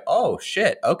 It's like, oh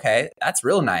shit, okay, that's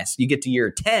real nice. You get to year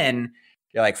 10,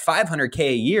 you're like $500K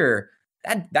a year.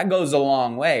 That goes a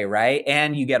long way, right?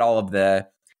 And you get all of the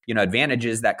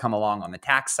advantages that come along on the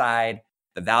tax side,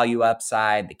 the value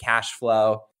upside, the cash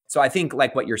flow. So I think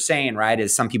like what you're saying, right,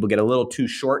 is some people get a little too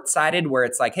short-sighted where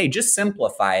it's like, hey, just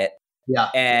simplify it. Yeah.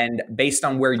 And based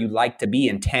on where you'd like to be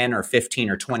in 10 or 15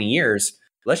 or 20 years,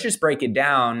 let's just break it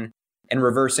down and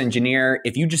reverse engineer.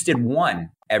 If you just did one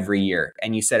every year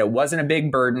and you said it wasn't a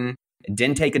big burden, it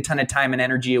didn't take a ton of time and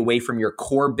energy away from your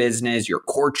core business, your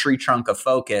core tree trunk of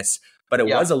focus, but it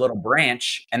was a little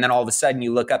branch. And then all of a sudden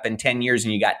you look up in 10 years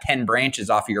and you got 10 branches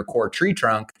off of your core tree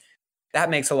trunk. That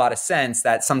makes a lot of sense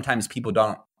that sometimes people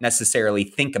don't necessarily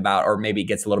think about, or maybe it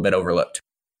gets a little bit overlooked.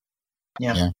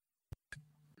 Yeah.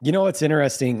 What's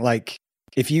interesting? I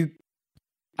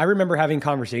remember having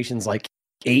conversations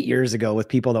 8 years ago with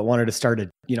people that wanted to start I'm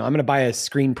going to buy a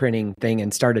screen printing thing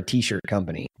and start a t-shirt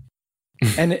company.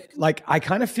 And I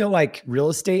kind of feel like real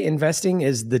estate investing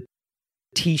is the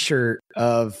t-shirt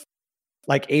of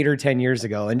 8 or 10 years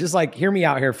ago. And just hear me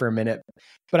out here for a minute.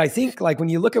 But I think when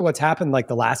you look at what's happened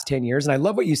the last 10 years, and I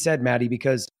love what you said, Maddie,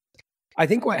 because I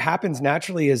think what happens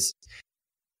naturally is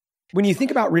when you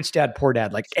think about Rich Dad, Poor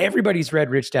Dad, everybody's read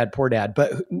Rich Dad, Poor Dad,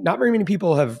 but not very many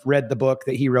people have read the book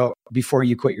that he wrote, Before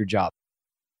You Quit Your Job,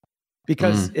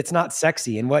 because it's not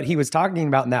sexy. And what he was talking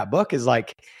about in that book is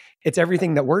it's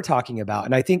everything that we're talking about.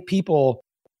 And I think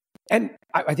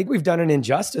I think we've done an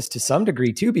injustice to some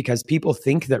degree too, because people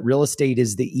think that real estate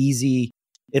is the easy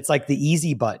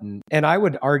button. And I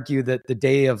would argue that the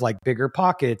day of bigger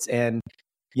pockets and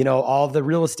all the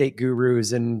real estate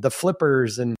gurus and the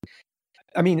flippers. And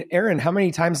I mean, Aaron, how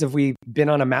many times have we been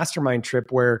on a mastermind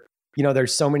trip where,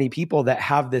 there's so many people that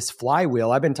have this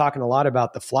flywheel? I've been talking a lot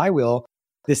about the flywheel,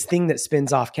 this thing that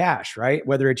spins off cash, right?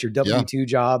 Whether it's your W-2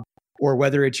 job or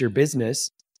whether it's your business.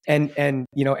 And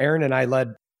Aaron and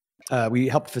I we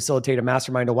helped facilitate a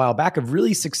mastermind a while back of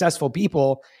really successful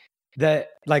people that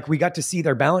like we got to see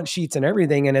their balance sheets and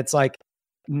everything. And it's like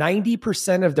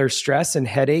 90% of their stress and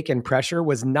headache and pressure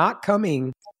was not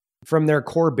coming from their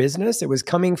core business. It was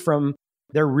coming from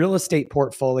their real estate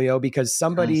portfolio because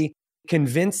somebody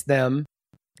convinced them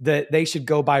that they should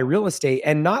go buy real estate,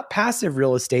 and not passive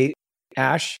real estate,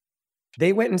 Ash.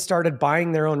 They went and started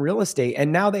buying their own real estate.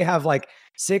 And now they have like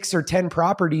 6 or 10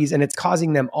 properties, and it's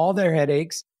causing them all their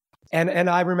headaches. And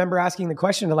I remember asking the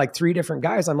question to like 3 different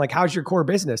guys. I'm like, how's your core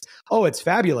business? Oh, it's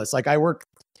fabulous. Like I work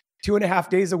 2.5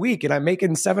 days a week and I'm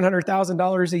making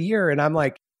 $700,000 a year. And I'm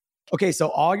like, okay, so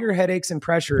all your headaches and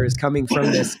pressure is coming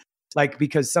from this, like,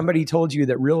 because somebody told you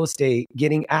that real estate,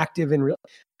 getting active in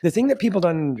the thing that people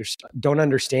don't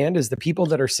understand is the people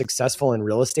that are successful in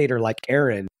real estate are like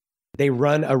Aaron. They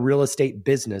run a real estate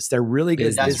business. They're really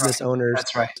good business owners.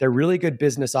 That's right. They're really good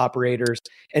business operators.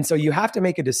 And so you have to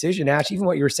make a decision, Ash, even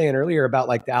what you were saying earlier about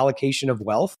like the allocation of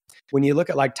wealth. When you look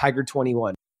at like Tiger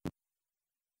 21,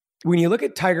 when you look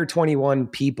at Tiger 21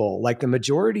 people, like the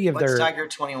majority of What's Tiger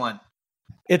 21?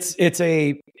 It's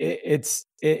a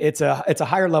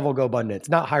higher level GoBundance. It's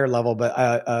not higher level, but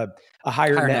a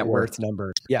higher net worth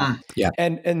number. Yeah. Yeah.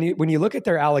 And when you look at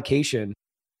their allocation,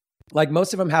 like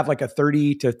most of them have like a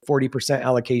 30 to 40%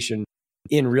 allocation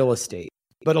in real estate,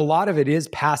 but a lot of it is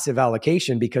passive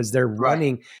allocation because they're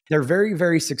they're very,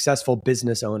 very successful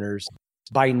business owners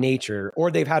by nature, or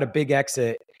they've had a big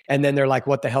exit and then they're like,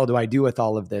 what the hell do I do with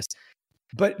all of this?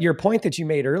 But your point that you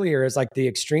made earlier is like the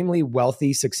extremely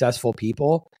wealthy, successful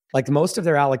people, like most of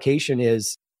their allocation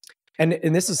is, and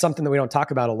this is something that we don't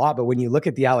talk about a lot, but when you look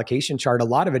at the allocation chart, a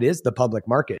lot of it is the public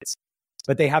markets.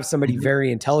 But they have somebody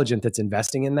very intelligent that's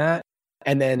investing in that.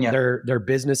 And then their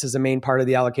business is a main part of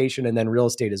the allocation, and then real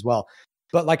estate as well.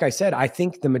 But like I said, I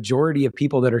think the majority of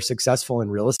people that are successful in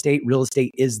real estate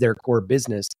is their core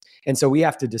business. And so we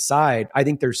have to decide. I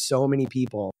think there's so many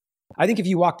people. I think if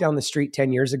you walked down the street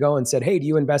 10 years ago and said, hey, do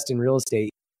you invest in real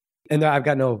estate? And I've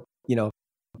got no,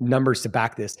 numbers to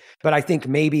back this, but I think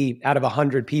maybe out of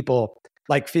 100 people,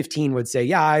 like 15 would say,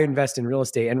 yeah, I invest in real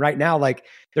estate. And right now, like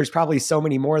there's probably so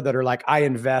many more that are like, I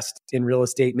invest in real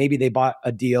estate. Maybe they bought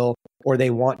a deal or they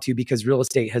want to, because real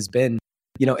estate has been,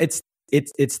 it's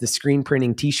the screen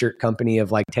printing t-shirt company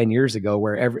of like 10 years ago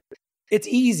where it's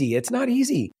easy. It's not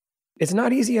easy. It's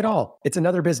not easy at all. It's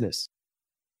another business.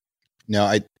 No,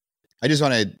 I just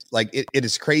want to it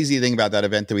is crazy thing about that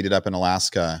event that we did up in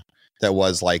Alaska that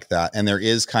was like that. And there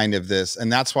is kind of this,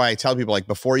 and that's why I tell people like,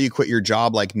 before you quit your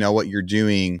job, like know what you're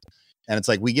doing. And it's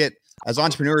like, as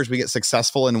entrepreneurs, we get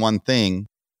successful in one thing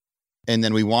and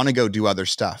then we want to go do other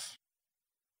stuff.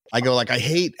 I go like, I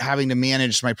hate having to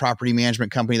manage my property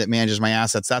management company that manages my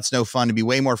assets. That's no fun. It'd be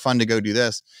way more fun to go do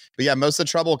this. But yeah, most of the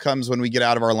trouble comes when we get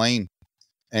out of our lane.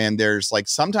 And there's like,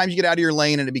 sometimes you get out of your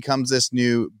lane and it becomes this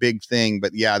new big thing.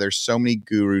 But yeah, there's so many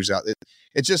gurus out there.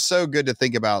 It's just so good to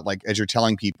think about, like, as you're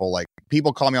telling people, like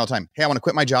people call me all the time. Hey, I want to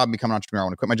quit my job and become an entrepreneur. I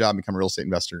want to quit my job and become a real estate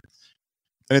investor.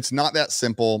 And it's not that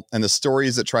simple. And the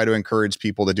stories that try to encourage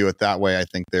people to do it that way, I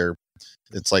think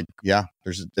it's like, yeah,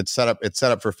 it's set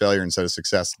up for failure instead of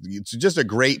success. It's just a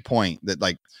great point that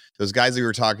like those guys that we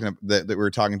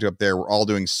were talking to up there were all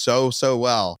doing so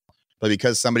well. But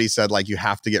because somebody said like, you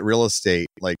have to get real estate,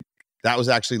 like that was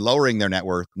actually lowering their net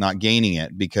worth, not gaining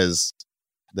it, because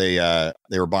they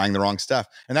were buying the wrong stuff.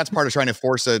 And that's part of trying to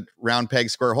force a round peg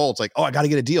square hole. It's like, oh, I got to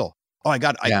get a deal. Oh, I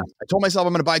told myself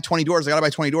I'm going to buy 20 doors. I got to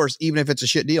buy 20 doors, even if it's a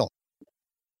shit deal.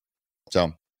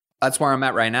 So that's where I'm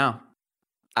at right now.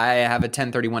 I have a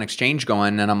 1031 exchange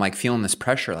going and I'm like feeling this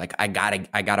pressure. Like I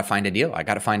gotta find a deal. I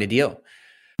gotta find a deal.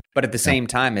 But at the same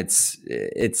time, it's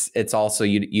also,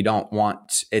 you don't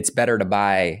want, it's better to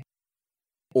buy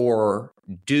or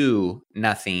do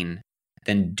nothing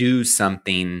than do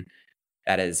something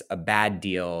that is a bad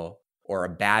deal or a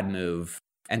bad move.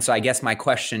 And so I guess my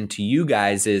question to you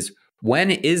guys is,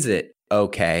 when is it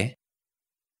okay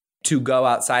to go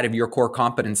outside of your core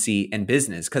competency in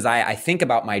business? Because I think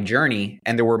about my journey,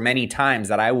 and there were many times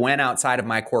that I went outside of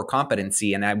my core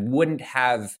competency and I wouldn't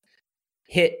have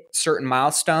hit certain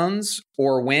milestones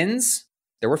or wins.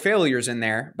 There were failures in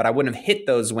there, but I wouldn't have hit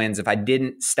those wins if I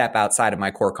didn't step outside of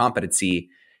my core competency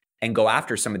and go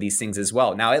after some of these things as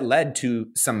well. Now, it led to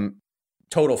some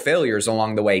total failures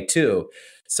along the way too.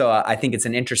 So I think it's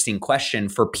an interesting question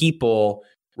for people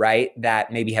right?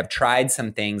 That maybe have tried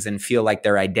some things and feel like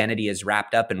their identity is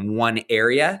wrapped up in one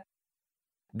area,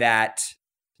 that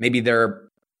maybe they're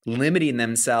limiting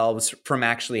themselves from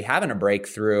actually having a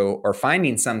breakthrough or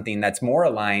finding something that's more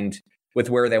aligned with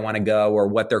where they want to go or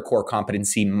what their core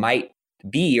competency might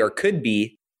be or could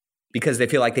be, because they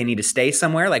feel like they need to stay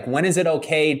somewhere. Like, when is it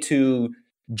okay to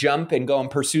jump and go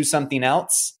and pursue something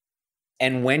else?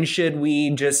 And when should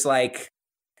we just like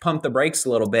pump the brakes a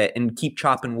little bit and keep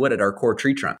chopping wood at our core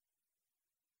tree trunk?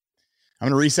 I'm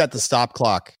going to reset the stop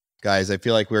clock, guys. I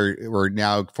feel like we're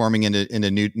now forming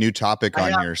into new topic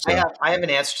on here. So I have an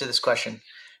answer to this question.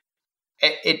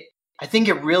 I think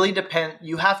it really depends.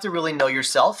 You have to really know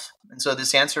yourself, and so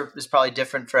this answer is probably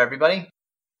different for everybody.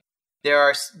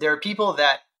 There are people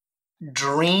that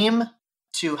dream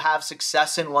to have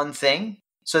success in one thing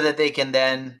so that they can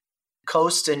then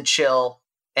coast and chill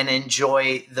and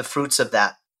enjoy the fruits of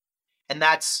that. And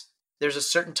there's a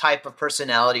certain type of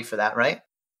personality for that, right?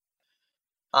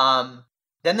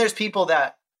 Then there's people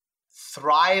that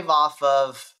thrive off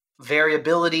of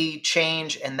variability,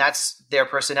 change, and that's their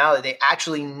personality. They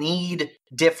actually need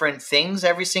different things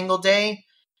every single day,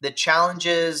 the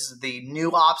challenges, the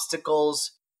new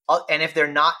obstacles. And if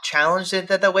they're not challenged in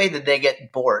that way, then they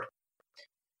get bored.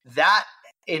 That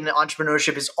in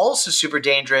entrepreneurship is also super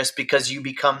dangerous because you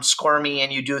become squirmy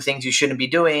and you do things you shouldn't be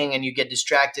doing and you get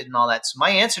distracted and all that. So my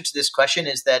answer to this question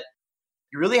is that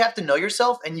you really have to know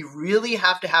yourself, and you really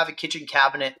have to have a kitchen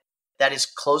cabinet that is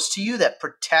close to you that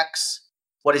protects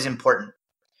what is important.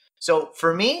 So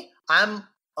for me, I'm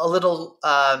a little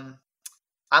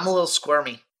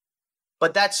squirmy,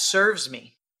 but that serves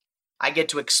me. I get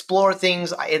to explore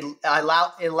things. It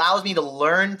allows me to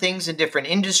learn things in different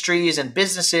industries and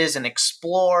businesses and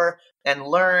explore and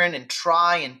learn and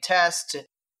try and test.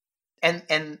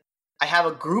 And I have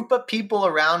a group of people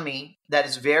around me that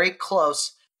is very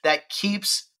close that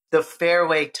keeps the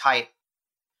fairway tight.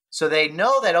 So they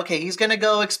know that, okay, he's going to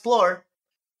go explore.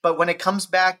 But when it comes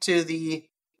back to the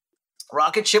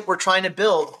rocket ship we're trying to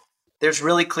build, there's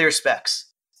really clear specs.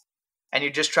 And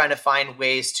you're just trying to find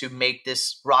ways to make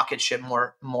this rocket ship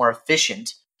more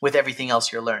efficient with everything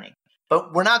else you're learning.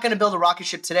 But we're not going to build a rocket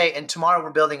ship today, and tomorrow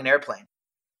we're building an airplane.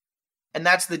 And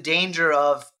that's the danger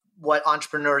of what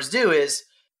entrepreneurs do, is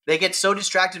they get so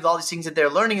distracted with all these things that they're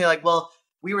learning. They're like, well,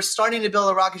 we were starting to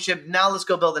build a rocket ship. Now let's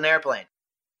go build an airplane.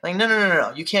 Like,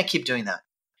 no. You can't keep doing that.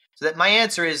 So that my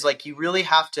answer is, like, you really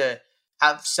have to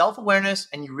have self-awareness,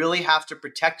 and you really have to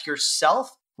protect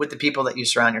yourself with the people that you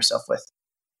surround yourself with.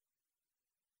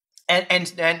 And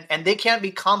they can't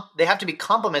be they have to be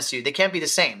complements to you. They can't be the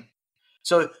same.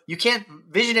 So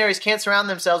visionaries can't surround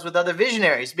themselves with other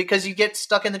visionaries because you get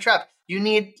stuck in the trap. You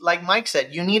need, like Mike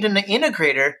said, you need an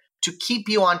integrator to keep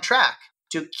you on track,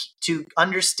 to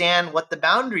understand what the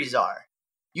boundaries are.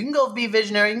 You can go be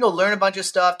visionary, you can go learn a bunch of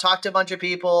stuff, talk to a bunch of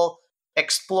people,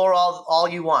 explore all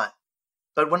you want.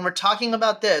 But when we're talking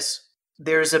about this,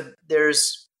 there's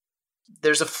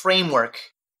a framework.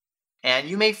 And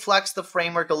you may flex the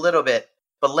framework a little bit,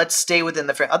 but let's stay within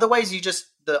the frame. Otherwise,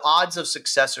 the odds of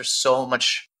success are so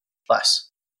much less.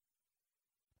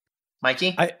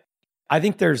 Mikey? I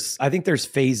think there's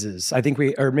phases. I think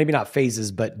or maybe not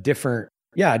phases, but different,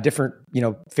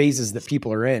 phases that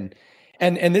people are in.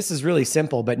 And this is really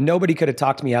simple, but nobody could have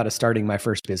talked me out of starting my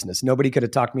first business. Nobody could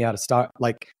have talked me out of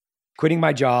quitting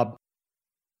my job.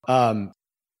 Even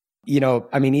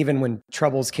when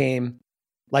troubles came,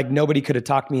 like, nobody could have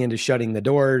talked me into shutting the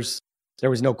doors. There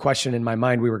was no question in my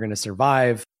mind we were going to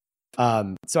survive.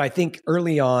 So I think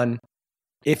early on,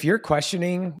 if you're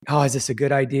questioning, is this a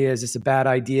good idea? Is this a bad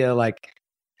idea? Like,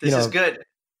 this is good.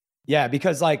 Yeah,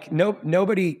 because like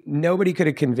nobody could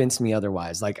have convinced me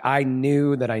otherwise. Like, I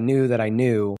knew that I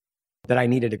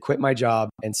needed to quit my job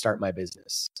and start my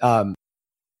business. And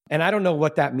I don't know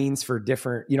what that means for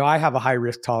different, I have a high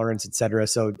risk tolerance, et cetera.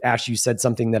 So Ash, you said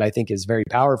something that I think is very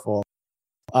powerful.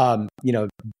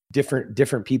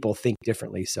 Different people think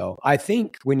differently. So I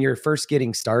think when you're first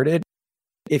getting started,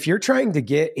 if you're trying to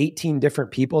get 18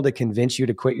 different people to convince you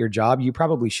to quit your job, you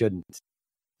probably shouldn't.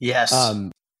 Yes.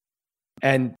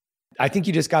 And I think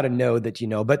you just got to know that,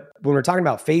 but when we're talking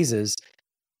about phases,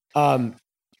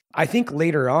 I think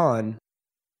later on,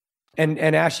 and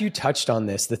Ash, you touched on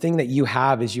this, the thing that you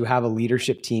have is you have a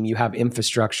leadership team, you have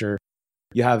infrastructure,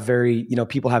 you have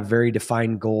people have very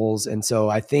defined goals. And so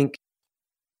I think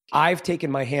I've taken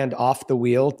my hand off the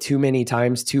wheel too many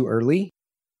times too early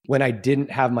when I didn't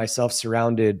have myself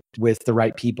surrounded with the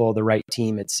right people, the right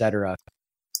team, et cetera.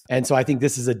 And so I think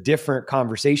this is a different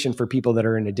conversation for people that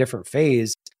are in a different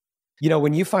phase.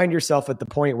 When you find yourself at the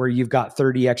point where you've got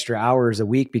 30 extra hours a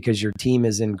week because your team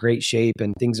is in great shape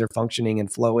and things are functioning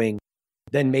and flowing,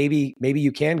 then maybe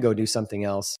you can go do something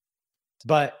else.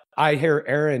 But I hear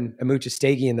Aaron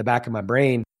Amuchastegui in the back of my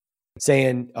brain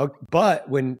saying, oh, but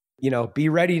when, be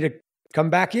ready to come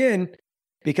back in,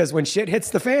 because when shit hits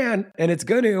the fan, and it's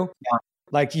going to,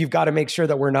 like, you've got to make sure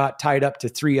that we're not tied up to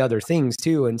 3 other things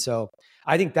too. And so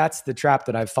I think that's the trap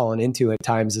that I've fallen into at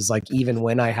times, is like, even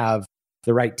when I have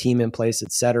the right team in place,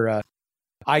 et cetera,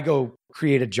 I go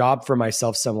create a job for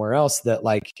myself somewhere else that,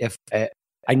 like, if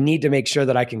I need to make sure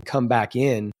that I can come back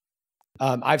in.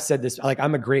 I've said this, like,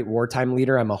 I'm a great wartime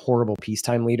leader. I'm a horrible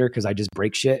peacetime leader because I just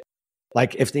break shit.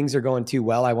 Like, if things are going too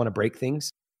well, I want to break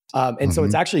things. And so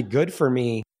it's actually good for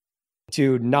me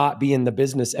to not be in the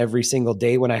business every single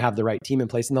day when I have the right team in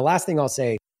place. And the last thing I'll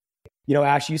say,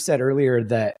 Ash, you said earlier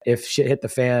that if shit hit the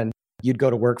fan, you'd go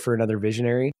to work for another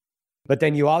visionary. But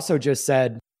then you also just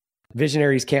said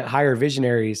visionaries can't hire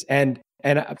visionaries. And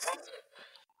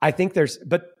I think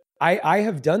I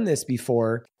have done this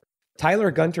before.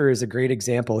 Tyler Gunter is a great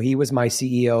example. He was my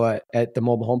CEO at the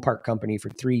mobile home park company for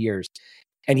 3 years.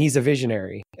 And he's a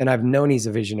visionary. And I've known he's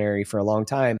a visionary for a long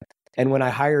time. And when I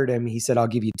hired him, he said, I'll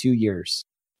give you 2 years.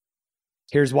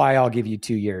 Here's why I'll give you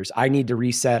 2 years. I need to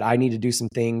reset. I need to do some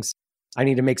things. I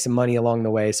need to make some money along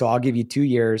the way. So I'll give you 2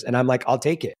 years. And I'm like, I'll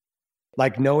take it.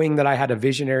 Like, knowing that I had a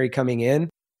visionary coming in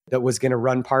that was going to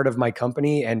run part of my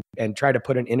company and try to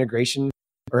put an integration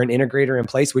or an integrator in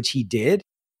place, which he did.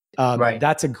 Right.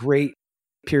 That's a great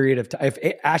period of time.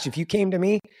 Ash, if you came to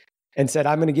me and said,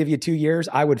 I'm going to give you 2 years,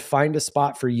 I would find a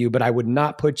spot for you, but I would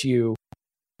not put you,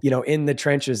 in the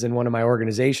trenches in one of my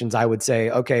organizations. I would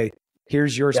say, okay,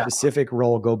 here's your specific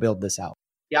role. Go build this out.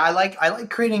 Yeah. I like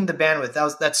creating the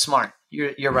bandwidth. That's smart.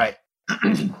 You're right.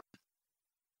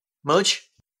 Mooch?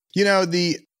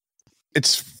 It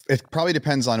probably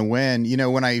depends on when,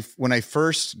 when I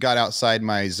first got outside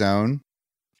my zone.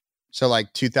 So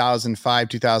like 2005,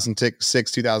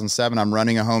 2006, 2007, I'm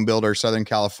running a home builder, Southern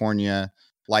California.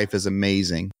 Life is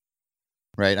amazing,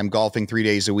 right? I'm golfing 3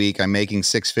 days a week. I'm making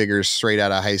 6 figures straight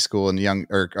out of high school and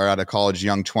or out of college,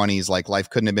 young 20s. Like, life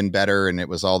couldn't have been better. And it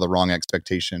was all the wrong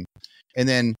expectation. And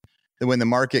then when the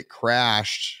market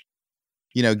crashed,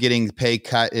 getting pay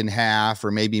cut in half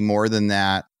or maybe more than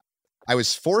that, I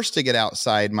was forced to get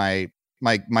outside my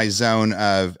zone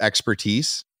of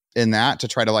expertise in that to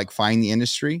try to like find the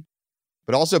industry.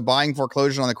 But also, buying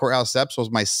foreclosure on the courthouse steps was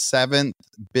my 7th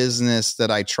business that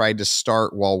I tried to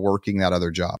start while working that other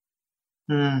job.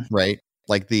 Right.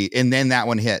 And then that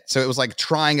one hit. So it was like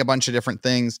trying a bunch of different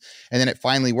things, and then it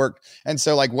finally worked. And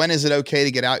so, like, when is it okay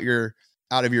to get out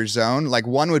of your zone? Like,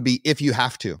 one would be if you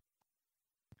have to.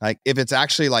 Like, if it's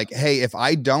actually like, hey, if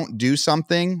I don't do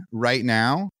something right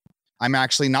now, I'm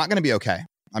actually not going to be okay.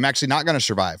 I'm actually not going to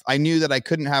survive. I knew that I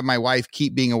couldn't have my wife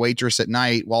keep being a waitress at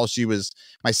night while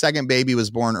my second baby was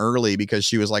born early, because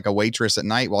she was like a waitress at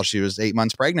night while she was 8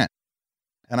 months pregnant.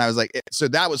 And I was like, so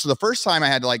the first time I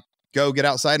had to like go get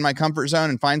outside my comfort zone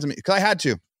and find something, because I had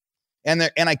to. And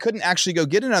I couldn't actually go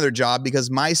get another job because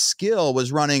my skill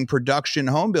was running production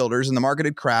home builders, and the market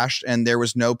had crashed and there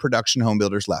was no production home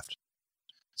builders left.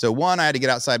 So one, I had to get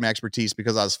outside my expertise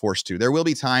because I was forced to. There will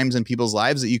be times in people's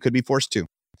lives that you could be forced to.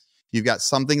 You've got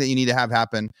something that you need to have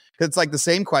happen. Because it's like the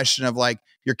same question of like,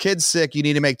 your kid's sick, you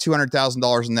need to make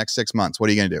 $200,000 in the next 6 months. What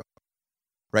are you going to do?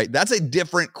 Right? That's a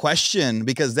different question,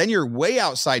 because then you're way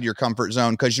outside your comfort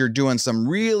zone because you're doing some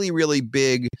really, really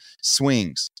big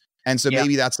swings. And so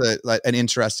maybe that's an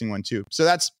interesting one too. So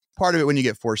that's part of it when you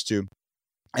get forced to.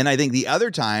 And I think the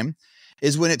other time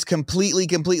is when it's completely,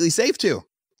 completely safe to.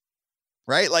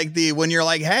 Right? Like when you're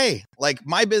like, hey, like,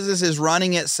 my business is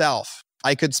running itself.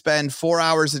 I could spend 4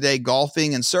 hours a day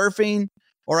golfing and surfing,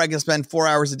 or I can spend 4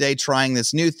 hours a day trying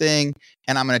this new thing,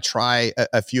 and I'm going to try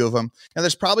a few of them. Now,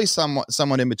 there's probably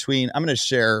someone in between. I'm going to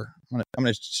share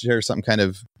something kind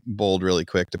of bold really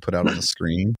quick to put out on the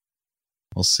screen.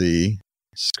 We'll see.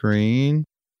 Screen.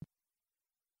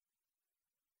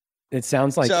 It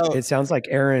sounds like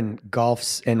Aaron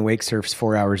golfs and wake surfs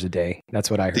 4 hours a day. That's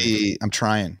what I heard. I'm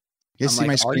trying. You see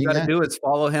my screen? All you got to do is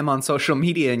follow him on social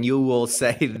media, and you will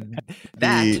say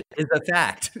that is a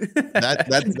fact.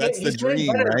 That's the dream,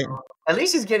 right? At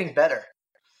least he's getting better.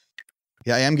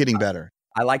 Yeah, I am getting better.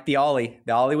 I like the ollie.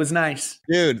 The ollie was nice,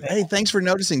 dude. Hey, thanks for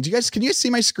noticing. Can you see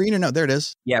my screen or no? There it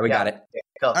is. Yeah, we got it.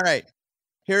 Go. All right.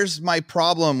 Here's my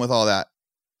problem with all that.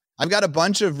 I've got a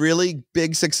bunch of really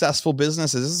big, successful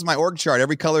businesses. This is my org chart.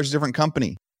 Every color is a different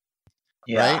company.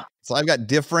 Yeah. Right. So I've got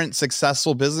different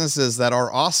successful businesses that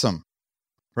are awesome.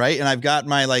 Right. And I've got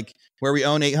my, like, where we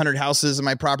own 800 houses in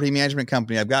my property management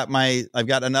company. I've got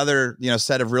another,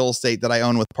 set of real estate that I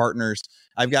own with partners.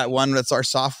 I've got one that's our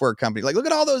software company. Like, look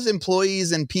at all those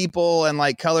employees and people and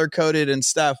like color coded and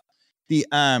stuff.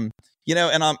 you know,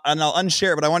 and I'll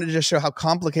unshare it, but I wanted to just show how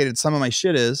complicated some of my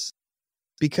shit is,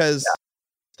 because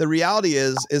the reality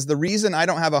is the reason I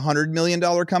don't have $100 million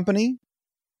company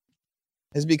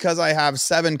is because I have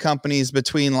 7 companies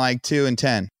between like 2 and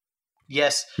 10.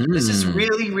 Yes. This is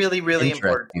really, really, really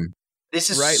important. This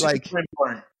is right, super like,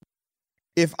 important.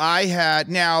 If I had,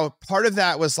 now part of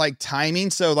that was like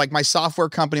timing. So like my software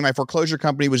company, my foreclosure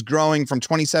company was growing from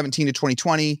 2017 to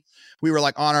 2020. We were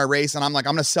like on our race, and I'm like,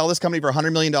 I'm going to sell this company for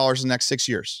 $100 million in the next 6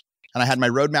 years. And I had my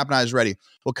roadmap and I was ready.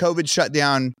 Well, COVID shut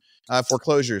down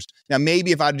foreclosures. Now,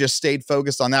 maybe if I'd just stayed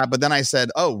focused on that, but then I said,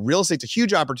 oh, real estate's a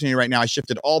huge opportunity right now. I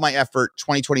shifted all my effort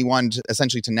 2021 to,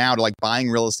 essentially to now, to like buying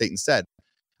real estate instead.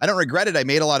 I don't regret it. I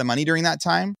made a lot of money during that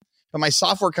time, but my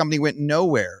software company went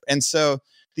nowhere. And so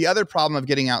the other problem of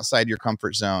getting outside your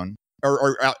comfort zone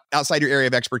or outside your area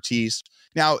of expertise.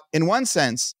 Now, in one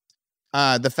sense,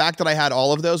 the fact that I had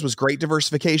all of those was great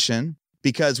diversification,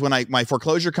 because when my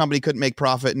foreclosure company couldn't make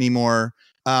profit anymore,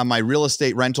 my real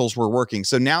estate rentals were working.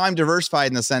 So now I'm diversified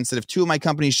in the sense that if 2 of my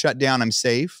companies shut down, I'm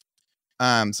safe.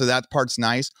 So that part's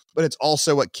nice, but it's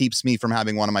also what keeps me from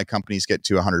having one of my companies get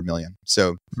to 100 million.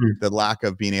 So the lack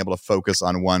of being able to focus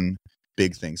on one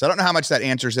big thing. So I don't know how much that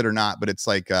answers it or not, but it's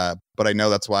like, but I know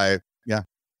that's why. Yeah.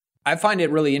 I find it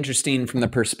really interesting from the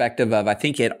perspective of, I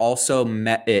think it also,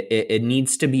 it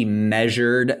needs to be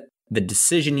measured. The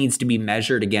decision needs to be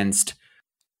measured against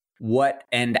what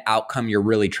end outcome you're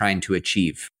really trying to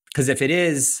achieve. Because if it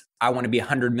is, I want to be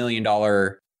 $100 million,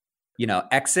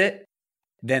 exit,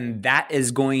 then that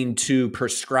is going to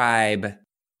prescribe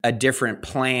a different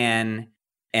plan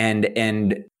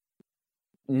and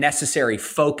necessary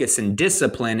focus and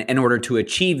discipline in order to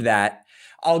achieve that.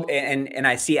 And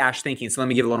I see Ash thinking, so let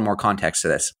me give a little more context to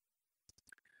this.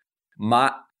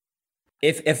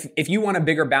 If you want a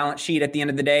bigger balance sheet at the end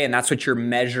of the day, and that's what you're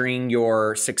measuring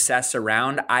your success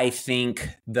around, I think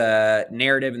the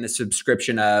narrative and the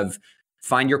subscription of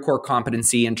find your core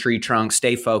competency in tree trunk,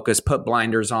 stay focused, put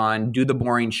blinders on, do the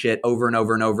boring shit over and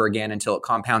over and over again until it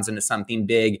compounds into something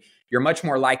big, you're much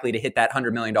more likely to hit that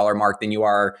 $100 million mark than you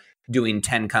are doing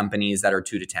 10 companies that are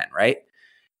 2 to 10, right?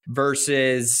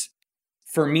 Versus,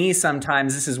 for me,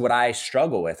 sometimes this is what I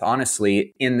struggle with,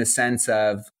 honestly, in the sense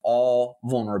of all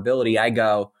vulnerability. I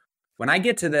go, when I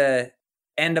get to the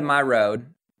end of my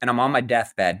road and I'm on my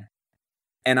deathbed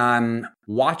and I'm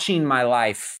watching my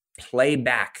life play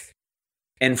back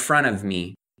in front of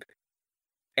me,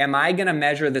 am I going to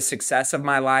measure the success of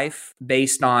my life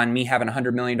based on me having a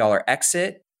 $100 million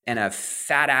exit and a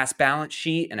fat ass balance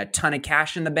sheet and a ton of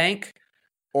cash in the bank?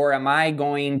 Or am I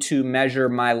going to measure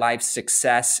my life's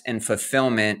success and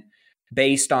fulfillment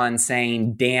based on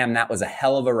saying, damn, that was a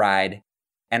hell of a ride,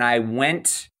 and I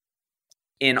went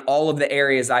in all of the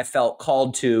areas I felt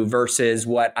called to, versus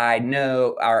what I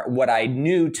know or what I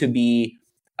knew to be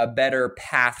a better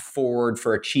path forward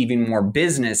for achieving more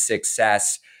business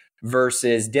success,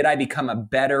 versus did I become a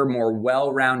better, more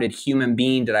well-rounded human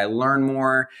being? Did I learn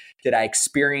more? Did I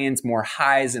experience more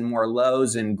highs and more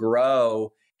lows and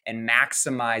grow and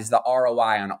maximize the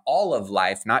ROI on all of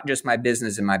life, not just my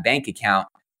business and my bank account,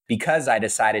 because I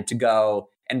decided to go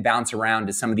and bounce around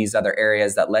to some of these other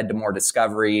areas that led to more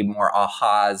discovery, more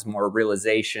ahas, more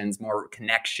realizations, more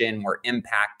connection, more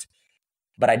impact.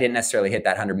 But I didn't necessarily hit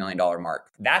that $100 million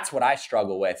mark. That's what I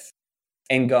struggle with.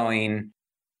 And going,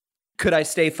 could I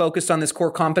stay focused on this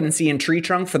core competency in tree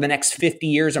trunk for the next 50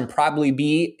 years and probably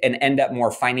be and end up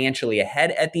more financially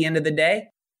ahead at the end of the day?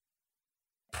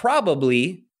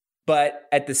 Probably. But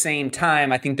at the same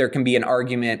time, I think there can be an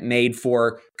argument made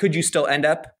for, could you still end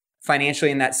up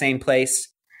financially in that same place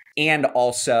and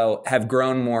also have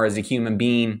grown more as a human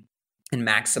being and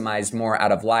maximized more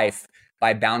out of life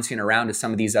by bouncing around to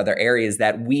some of these other areas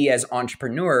that we as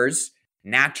entrepreneurs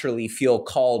naturally feel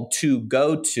called to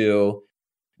go to?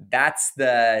 That's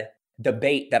the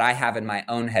debate that I have in my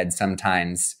own head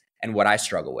sometimes and what I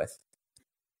struggle with.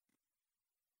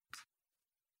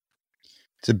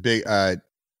 It's a big, I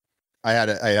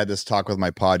had this talk with my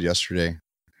pod yesterday.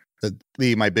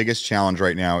 My biggest challenge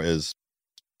right now is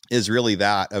really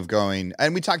that of going,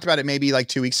 and we talked about it maybe like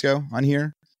 2 weeks ago on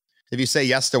here. If you say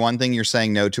yes to one thing, you're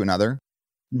saying no to another.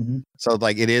 Mm-hmm. So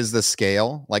like it is the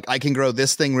scale. Like I can grow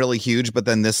this thing really huge, but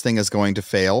then this thing is going to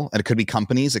fail. And it could be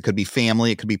companies, it could be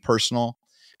family, it could be personal.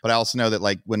 But I also know that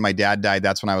like when my dad died,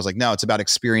 that's when I was like, no, it's about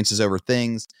experiences over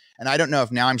things. And I don't know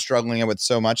if now I'm struggling with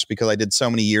so much because I did so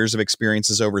many years of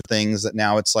experiences over things that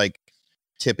now it's like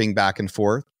tipping back and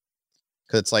forth.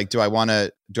 Cause it's like, do I want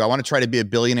to try to be a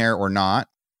billionaire or not?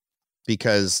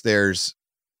 Because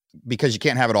you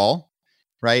can't have it all.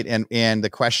 right? And the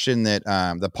question that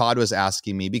the pod was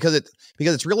asking me, because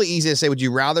it's really easy to say, would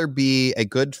you rather be a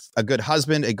good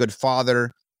husband, a good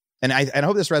father? And I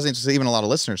hope this resonates with even a lot of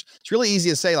listeners. It's really easy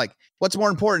to say, like, what's more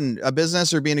important, a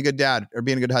business or being a good dad or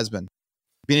being a good husband?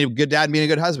 Being a good dad and being a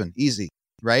good husband, easy,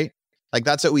 right? Like,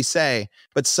 that's what we say.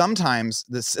 But sometimes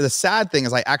the sad thing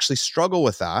is I actually struggle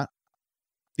with that,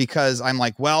 because I'm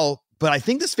like, well, but I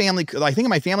think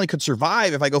my family could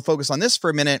survive if I go focus on this for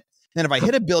a minute. And if I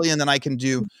hit $1 billion, then I can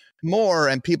do more.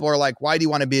 And people are like, why do you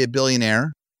want to be a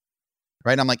billionaire?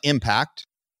 Right? I'm like, impact,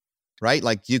 right?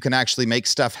 Like, you can actually make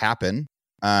stuff happen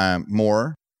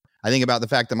more. I think about the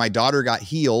fact that my daughter got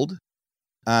healed.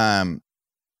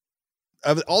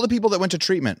 Of all the people that went to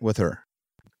treatment with her,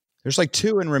 there's like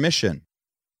 2 in remission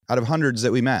out of hundreds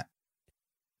that we met.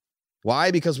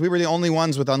 Why? Because we were the only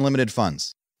ones with unlimited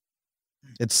funds.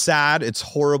 It's sad. It's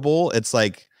horrible. It's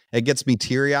like, it gets me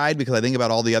teary-eyed, because I think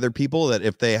about all the other people that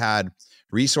if they had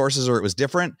resources or it was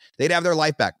different, they'd have their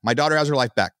life back. My daughter has her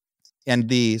life back.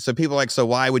 And so people are like, so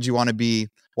why do you want to be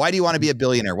a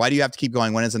billionaire? Why do you have to keep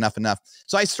going? When is enough?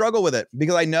 So I struggle with it,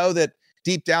 because I know that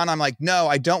deep down, I'm like, no,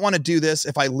 I don't want to do this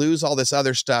if I lose all this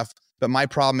other stuff. But my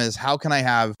problem is, how can I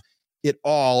have it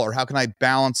all, or how can I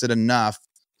balance it enough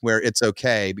where it's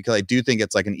okay? Because I do think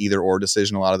it's like an either or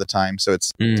decision a lot of the time. So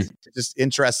it's just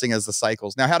interesting as the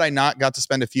cycles. Now, had I not got to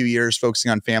spend a few years focusing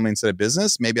on family instead of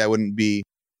business, maybe I wouldn't be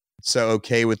so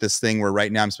okay with this thing where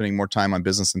right now I'm spending more time on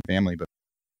business and family. But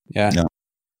yeah.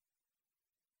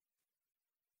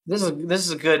 This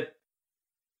is a good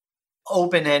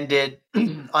open-ended,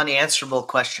 unanswerable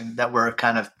question that we're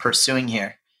kind of pursuing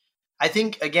here. I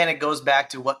think, again, it goes back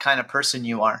to what kind of person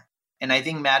you are. And I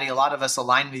think, Maddie, a lot of us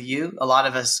align with you. A lot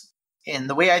of us, and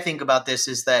the way I think about this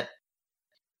is that,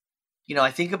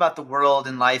 I think about the world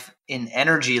and life in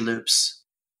energy loops.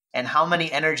 And how many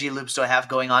energy loops do I have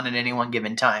going on at any one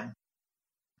given time?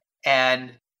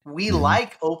 And we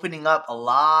like opening up a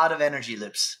lot of energy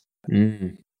loops.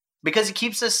 Because it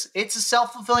keeps us, it's a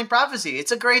self-fulfilling prophecy.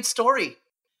 It's a great story.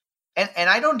 And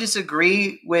I don't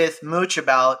disagree with Mooch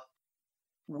about,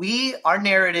 our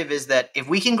narrative is that if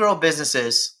we can grow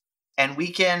businesses and we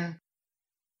can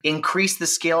increase the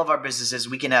scale of our businesses,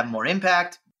 we can have more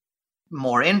impact,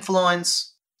 more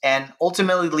influence, and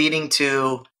ultimately leading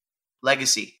to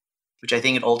legacy, which I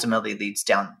think it ultimately leads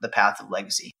down the path of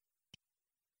legacy.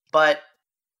 But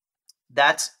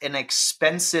that's an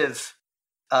expensive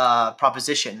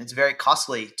proposition. It's very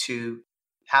costly to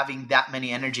having that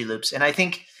many energy loops. And I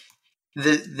think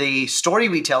the story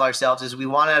we tell ourselves is we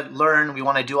want to learn, we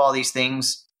want to do all these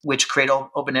things which create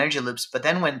open energy loops. But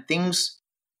then when things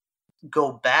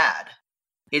go bad,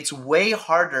 it's way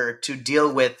harder to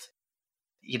deal with,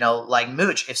 like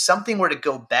Mooch. If something were to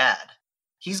go bad,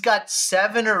 he's got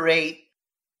 7 or 8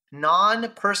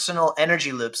 non-personal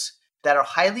energy loops that are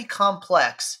highly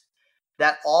complex,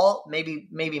 that all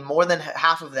maybe more than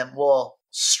half of them will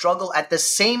struggle at the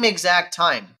same exact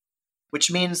time, which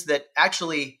means that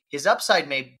actually his upside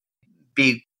may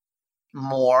be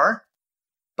more,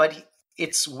 but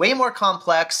it's way more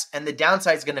complex, and the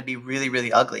downside is going to be really,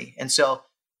 really ugly. And so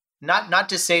not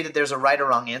to say that there's a right or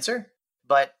wrong answer,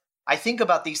 but I think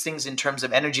about these things in terms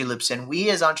of energy loops. And we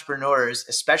as entrepreneurs,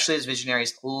 especially as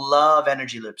visionaries, love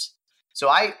energy loops. So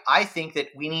I think that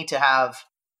we need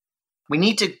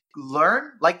to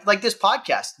learn, like this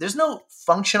podcast. There's no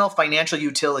functional financial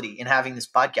utility in having this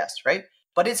podcast, right?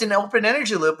 But it's an open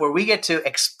energy loop where we get to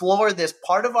explore this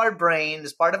part of our brain,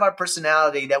 this part of our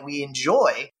personality that we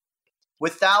enjoy,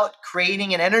 without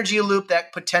creating an energy loop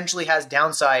that potentially has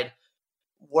downside,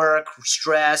 work,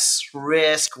 stress,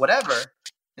 risk, whatever.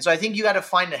 And so I think you got to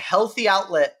find a healthy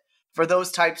outlet for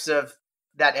those types of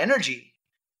that energy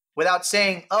without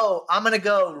saying, oh, I'm going to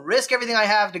go risk everything I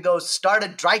have to go start a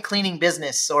dry cleaning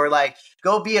business, or like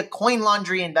go be a coin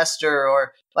laundry investor,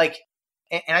 or like,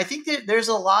 and I think that there's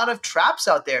a lot of traps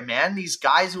out there, man. These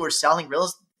guys who are selling real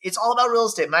estate, it's all about real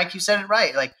estate. Mike, you said it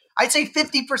right. Like, I'd say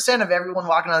 50% of everyone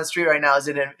walking on the street right now is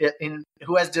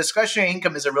who has discretionary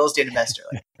income is a real estate investor.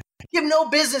 Like, you have no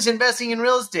business investing in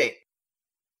real estate,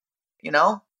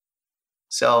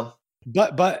 So,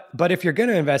 but if you're going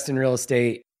to invest in real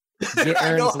estate, get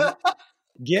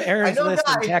Aaron's list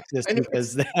in Texas,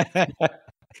 because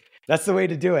that's the way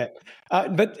to do it.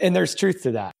 And there's truth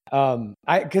to that.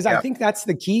 I think that's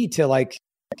the key to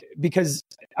because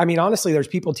honestly, there's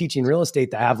people teaching real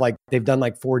estate that have they've done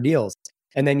 4 deals.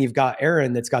 And then you've got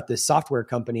Aaron that's got this software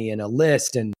company and a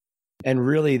list and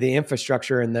really the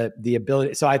infrastructure and the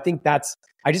ability. So I think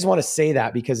I just want to say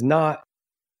that, because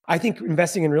I think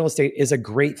investing in real estate is a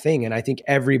great thing. And I think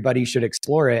everybody should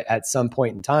explore it at some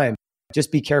point in time.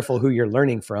 just be careful who you're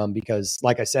learning from, because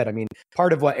like I said, I mean,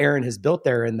 part of what Aaron has built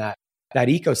there in that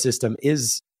ecosystem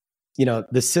is, you know,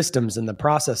 the systems and the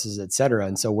processes, et cetera.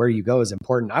 And so where you go is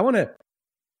important. I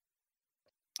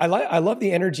love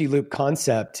the energy loop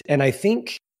concept. And I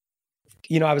think,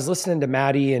 you know, I was listening to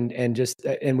Maddie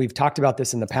and we've talked about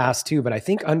this in the past too, but I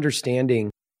think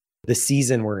understanding the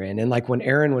season we're in, and like when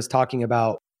Aaron was talking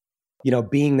about, you know,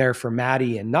 being there for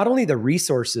Maddie and not only the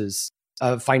resources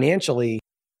financially,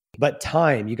 but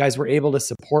time, you guys were able to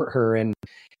support her. And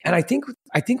I think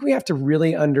we have to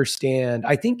really understand,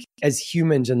 I think as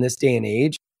humans in this day and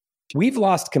age, we've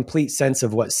lost complete sense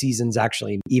of what seasons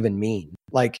actually even mean.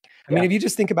 Like, I mean, if you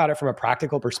just think about it from a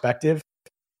practical perspective,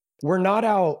 we're not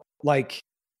out like,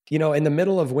 you know, in the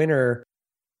middle of winter,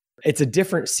 it's a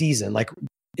different season. Like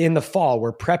in the fall,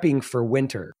 we're prepping for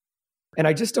winter. And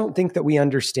I just don't think that we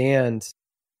understand,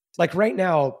 like right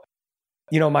now,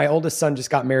 you know, my oldest son just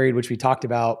got married, which we talked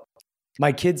about.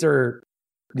 My kids are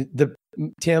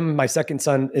Tim, my second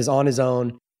son, is on his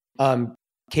own.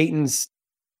 Caton's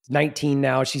 19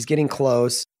 now. She's getting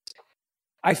close.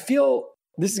 I feel,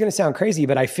 this is going to sound crazy,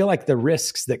 but I feel like the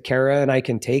risks that Kara and I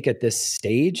can take at this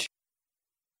stage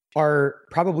are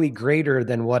probably greater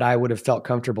than what I would have felt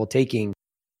comfortable taking,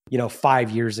 you know,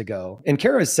 5 years ago. And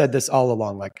Kara has said this all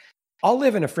along, like, I'll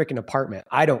live in a freaking apartment.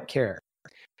 I don't care.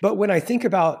 But when I think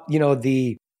about, you know,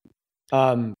 the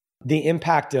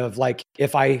impact of like,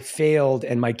 if I failed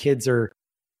and my kids are,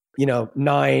 you know,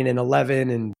 9 and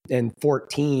 11 and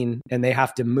 14, and they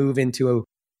have to move into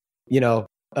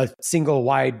a single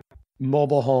wide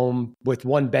mobile home with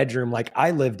 1 bedroom, like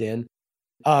I lived in,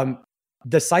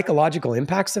 the psychological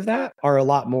impacts of that are a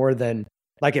lot more than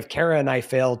like if Kara and I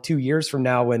fail 2 years from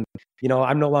now, when, you know,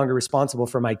 I'm no longer responsible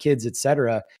for my kids, et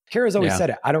cetera. Kara's always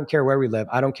said it. I don't care where we live.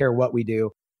 I don't care what we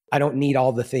do. I don't need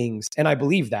all the things. And I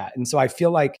believe that. And so I feel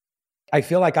like I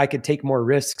could take more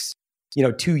risks, you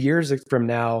know, 2 years from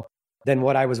now than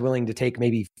what I was willing to take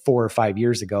maybe 4 or 5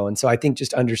 years ago. And so I think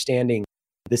just understanding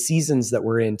the seasons that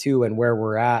we're in too, and where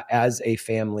we're at as a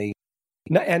family,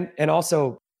 and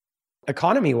also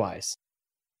economy wise.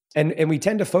 And we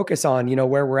tend to focus on, you know,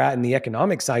 where we're at in the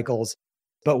economic cycles,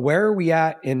 but where are we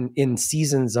at in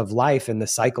seasons of life and the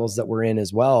cycles that we're in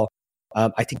as well?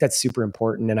 I think that's super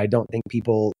important. And I don't think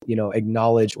people, you know,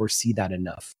 acknowledge or see that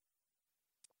enough.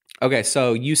 Okay.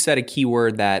 So you said a key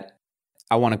word that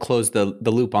I want to close the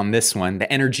loop on this one, the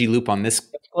energy loop on this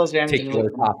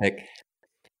particular topic.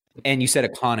 And you said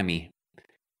economy.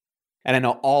 And I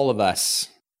know all of us,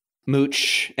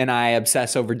 Mooch and I,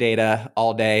 obsess over data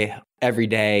all day, every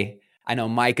day. I know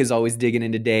Mike is always digging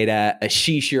into data.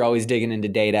 Ashish, you're always digging into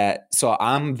data. So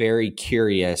I'm very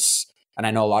curious, and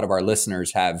I know a lot of our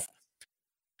listeners have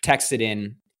texted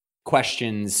in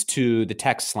questions to the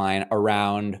text line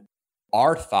around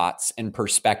our thoughts and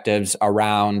perspectives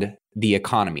around the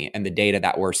economy and the data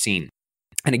that we're seeing.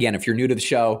 And again, if you're new to the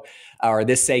show or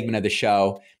this segment of the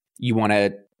show, you want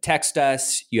to text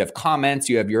us, you have comments,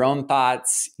 you have your own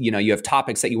thoughts, you know, you have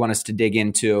topics that you want us to dig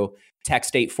into,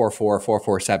 text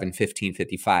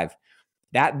 844-447-1555.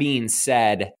 That being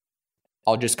said,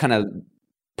 I'll just kind of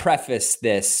preface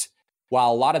this.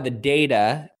 While a lot of the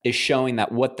data is showing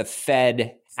that what the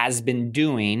Fed has been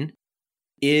doing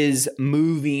is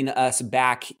moving us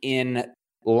back in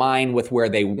line with where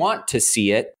they want to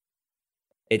see it,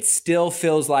 it still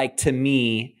feels like to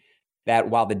me that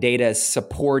while the data is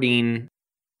supporting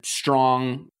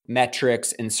strong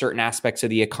metrics in certain aspects of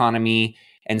the economy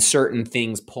and certain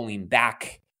things pulling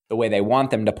back the way they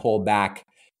want them to pull back,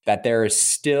 that there is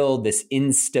still this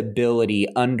instability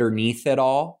underneath it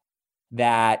all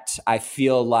that I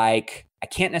feel like I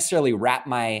can't necessarily wrap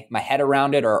my head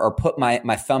around it or put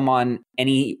my thumb on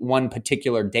any one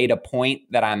particular data point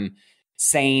that I'm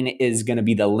saying is going to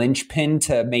be the linchpin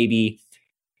to maybe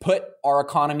put our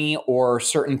economy or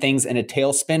certain things in a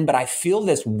tailspin. But I feel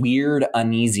this weird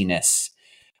uneasiness.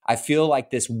 I feel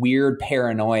like this weird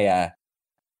paranoia.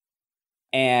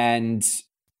 And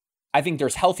I think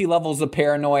there's healthy levels of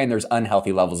paranoia and there's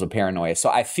unhealthy levels of paranoia. So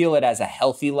I feel it as a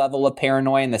healthy level of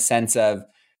paranoia in the sense of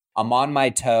I'm on my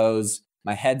toes,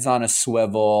 my head's on a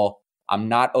swivel, I'm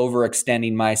not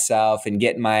overextending myself and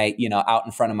getting my, you know, out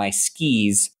in front of my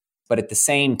skis. But at the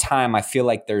same time, I feel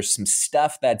like there's some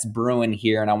stuff that's brewing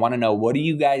here. And I want to know, what are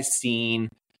you guys seeing?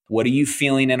 What are you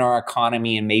feeling in our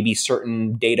economy? And maybe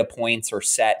certain data points or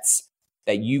sets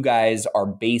that you guys are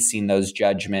basing those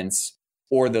judgments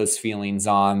or those feelings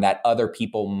on that other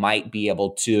people might be able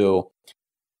to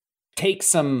take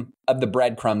some of the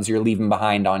breadcrumbs you're leaving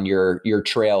behind on your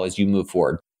trail as you move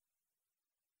forward.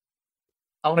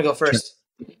 I want to go first.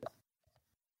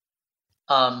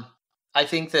 I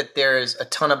think that there is a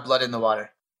ton of blood in the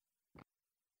water.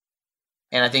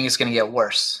 and I think it's going to get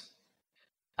worse.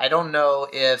 I don't know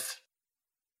if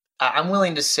I'm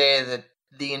willing to say that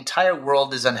the entire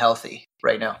world is unhealthy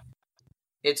right now.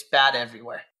 It's bad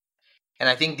everywhere. And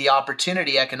I think the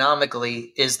opportunity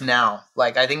economically is now.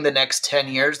 Like, I think the next 10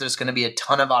 years, there's going to be a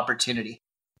ton of opportunity.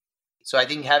 So I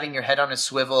think having your head on a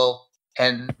swivel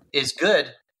and is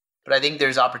good, but I think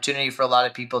there's opportunity for a lot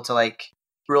of people to like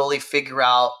really figure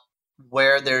out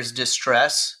where there's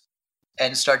distress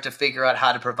and start to figure out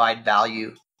how to provide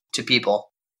value to people.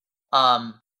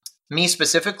 Me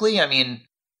specifically, I mean,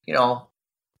 you know,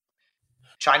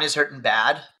 China's hurting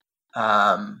bad.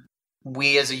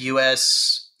 We as a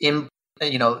U.S., the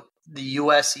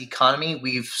U.S. economy,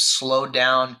 we've slowed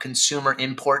down consumer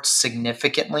imports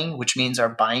significantly, which means our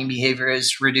buying behavior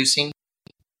is reducing.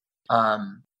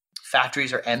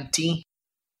 Factories are empty,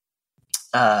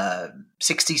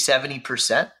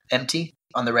 60-70% empty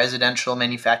on the residential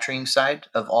manufacturing side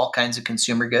of all kinds of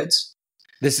consumer goods.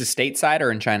 This is stateside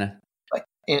or in China? Like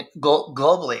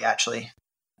globally, actually.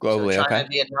 Globally, so China, okay.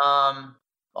 Vietnam,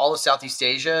 all of Southeast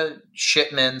Asia,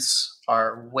 shipments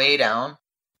are way down.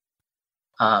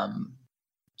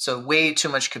 So way too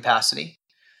much capacity.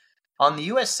 On the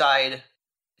U.S. side,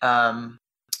 I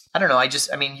don't know.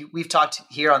 We've talked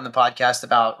here on the podcast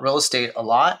about real estate a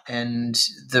lot and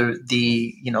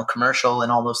the commercial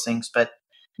and all those things, but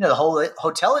the whole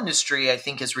hotel industry, I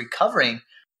think, is recovering,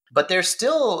 but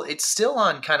it's still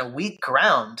on kind of weak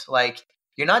ground. Like,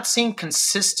 you're not seeing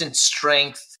consistent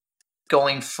strength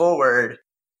going forward.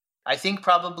 I think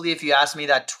probably if you asked me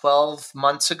that 12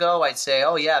 months ago, I'd say,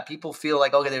 oh yeah, people feel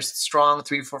like, okay, they're strong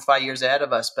 3, 4, 5 years ahead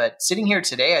of us. But sitting here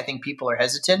today, I think people are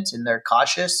hesitant and they're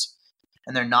cautious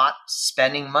and they're not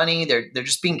spending money. They're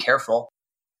just being careful.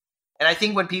 And I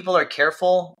think when people are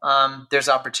careful, there's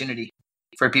opportunity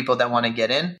for people that want to get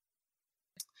in.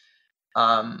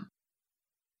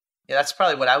 That's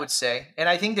probably what I would say. And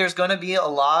I think there's going to be a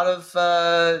lot of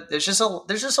there's just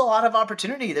a lot of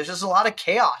opportunity. There's just a lot of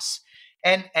chaos.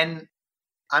 And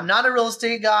I'm not a real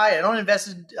estate guy. I don't invest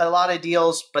in a lot of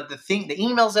deals, but the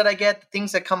emails that I get, the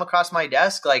things that come across my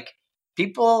desk, like,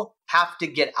 people have to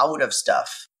get out of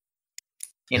stuff.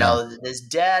 This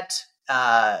debt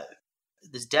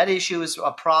issue is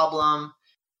a problem.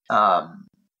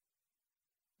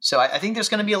 So I think there's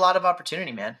going to be a lot of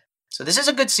opportunity, man. So this is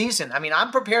a good season. I mean, I'm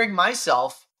preparing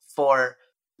myself for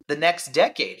the next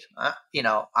decade.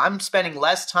 I'm spending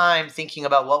less time thinking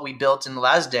about what we built in the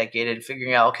last decade and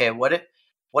figuring out, okay, where do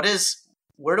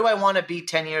I want to be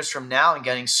 10 years from now, and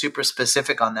getting super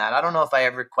specific on that. I don't know if I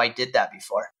ever quite did that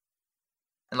before.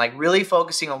 And like really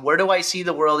focusing on where do I see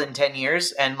the world in 10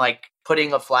 years and like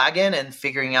putting a flag in and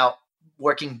figuring out,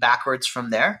 working backwards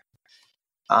from there.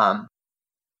 That's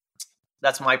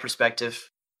my perspective.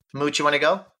 Mooch, you want to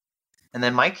go? And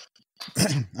then Mike?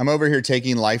 I'm over here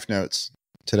taking life notes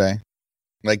today.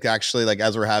 Like, actually, like,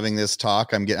 as we're having this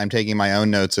talk, I'm taking my own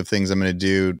notes of things I'm going to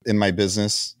do in my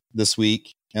business this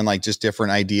week, and like just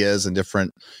different ideas and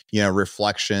different,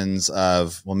 reflections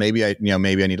of, well, maybe I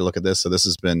need to look at this. So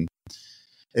it's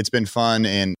been fun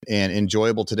and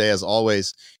enjoyable today as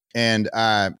always. And,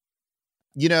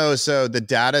 so the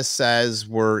data says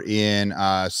we're in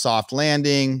a soft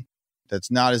landing.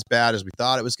 That's not as bad as we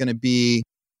thought it was going to be.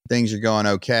 Things are going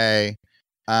okay.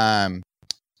 But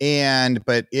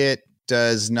it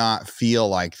does not feel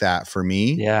like that for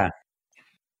me. Yeah.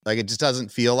 Like, it just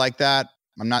doesn't feel like that.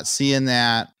 I'm not seeing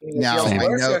that. Now, I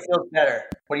know. It feels better.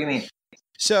 What do you mean?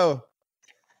 So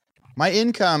my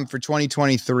income for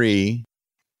 2023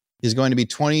 is going to be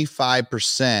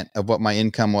 25% of what my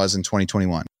income was in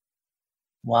 2021.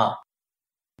 Wow.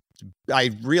 I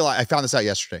found this out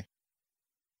yesterday.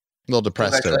 A little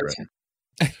depressed over it.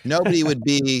 Nobody would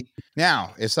be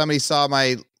now. If somebody saw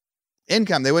my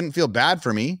income, they wouldn't feel bad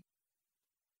for me.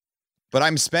 But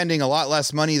I'm spending a lot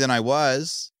less money than I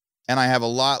was, and I have a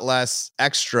lot less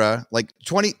extra. Like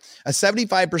a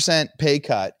 75% pay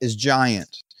cut is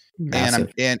giant,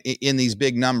 massive. and in these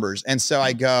big numbers. And so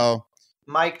I go,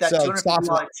 Mike, that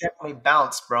 $250 check may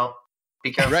bounce, bro.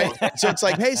 Be careful. Right. So it's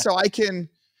like, hey, so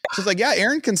it's like, yeah,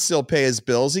 Aaron can still pay his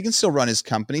bills. He can still run his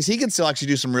companies. He can still actually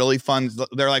do some really fun.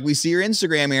 They're like, we see your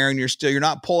Instagram, Aaron. You're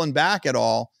not pulling back at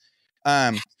all.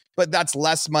 But that's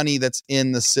less money that's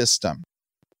in the system.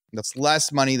 That's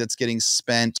less money that's getting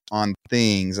spent on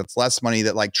things. That's less money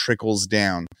that like trickles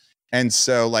down. And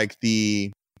so like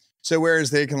whereas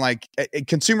they can like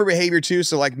consumer behavior too.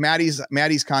 So like Maddie's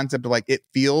concept of like, it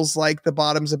feels like the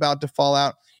bottom's about to fall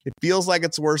out. It feels like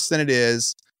it's worse than it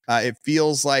is. It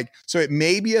feels like, so it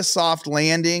may be a soft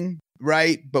landing,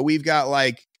 right? But we've got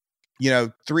like,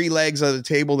 3 legs of the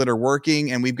table that are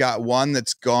working, and we've got one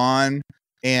that's gone,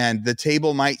 and the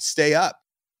table might stay up.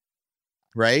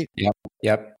 right?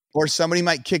 Yep. Or somebody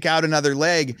might kick out another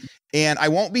leg. And I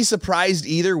won't be surprised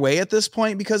either way at this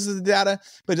point because of the data,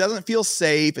 but it doesn't feel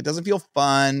safe. It doesn't feel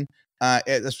fun.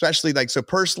 Especially like, so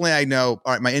personally, I know,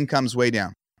 all right, my income's way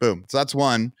down. Boom. So that's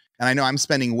one. And I know I'm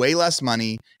spending way less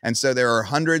money. And so there are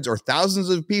hundreds or thousands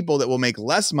of people that will make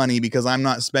less money because I'm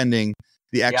not spending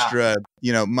the extra,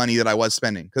 money that I was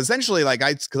spending. Because essentially,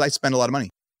 because I spend a lot of money.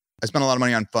 I spend a lot of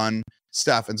money on fun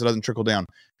stuff. And so it doesn't trickle down,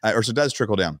 so it does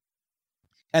trickle down.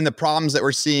 And the problems that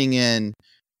we're seeing in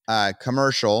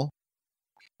commercial,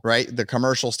 right? The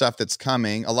commercial stuff that's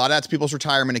coming, a lot of that's people's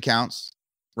retirement accounts,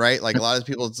 right? Like a lot of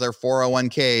people, it's their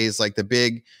 401ks, like the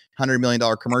big $100 million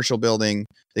commercial building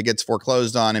that gets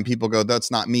foreclosed on, and people go,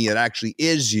 "That's not me. It actually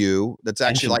is you." That's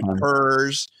actually like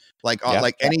PERS, like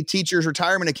any teacher's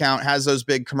retirement account has those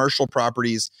big commercial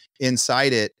properties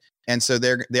inside it, and so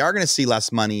they are going to see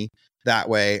less money that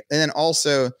way. And then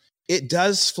also, it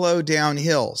does flow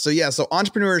downhill. So so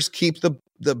entrepreneurs keep the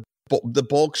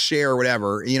bulk share or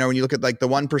whatever. When you look at like the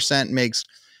 1% makes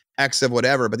X of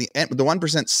whatever, but the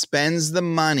 1% spends the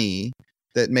money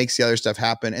that makes the other stuff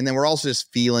happen. And then we're also just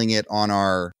feeling it on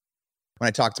when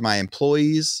I talk to my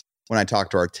employees, when I talk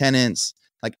to our tenants,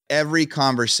 like every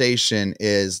conversation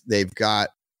is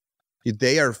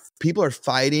people are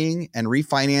fighting and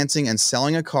refinancing and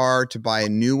selling a car to buy a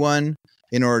new one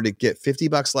in order to get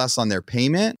 $50 less on their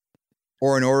payment,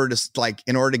 or in order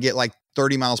to get like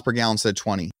 30 miles per gallon instead of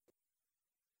 20.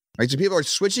 Right. So people are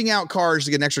switching out cars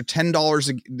to get an extra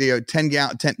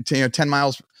 $10, 10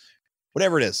 miles,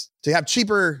 whatever it is, to have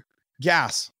cheaper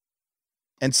gas.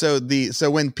 And so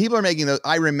when people are making those,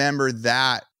 I remember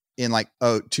that in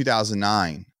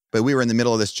 2009, but we were in the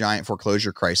middle of this giant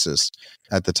foreclosure crisis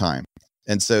at the time.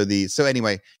 And so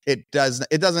anyway, it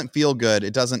doesn't feel good.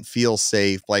 It doesn't feel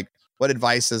safe. Like, what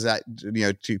advice does that,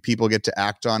 do people get to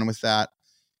act on with that?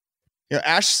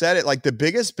 Ash said it, like the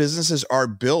biggest businesses are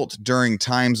built during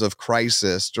times of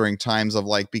crisis, during times of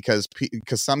because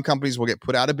some companies will get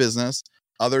put out of business,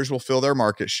 others will fill their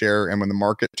market share. And when the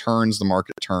market turns, the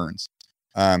market turns.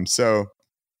 So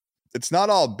it's not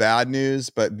all bad news,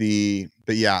 but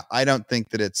yeah, I don't think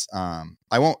that it's, I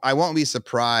won't be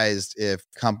surprised if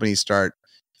companies start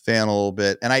failing a little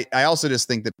bit. And I also just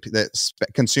think that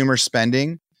consumer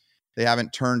spending, they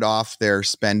haven't turned off their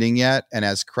spending yet. And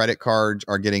as credit cards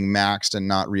are getting maxed and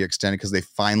not re-extended, because they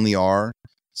finally are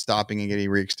stopping and getting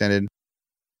re-extended,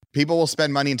 people will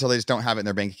spend money until they just don't have it in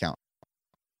their bank account.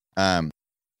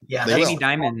 Jamie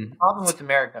Dimon. Problem with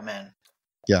America, man.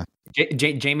 Yeah.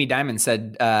 Jamie Dimon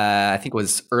said, I think it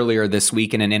was earlier this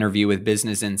week in an interview with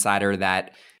Business Insider,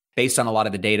 that based on a lot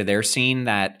of the data they're seeing,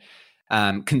 that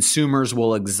consumers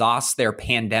will exhaust their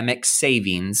pandemic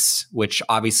savings, which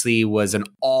obviously was an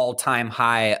all-time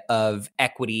high of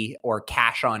equity or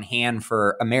cash on hand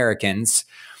for Americans,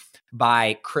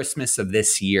 by Christmas of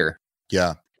this year.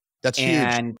 Yeah, that's huge.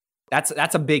 And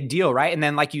that's a big deal, right? And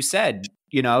then, like you said,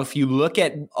 if you look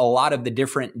at a lot of the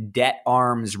different debt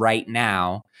arms right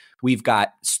now, we've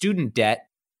got student debt,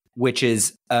 which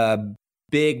is a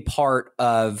big part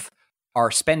of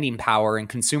our spending power and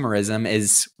consumerism.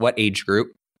 Is what age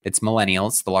group? It's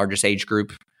millennials, the largest age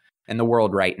group in the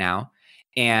world right now.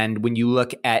 And when you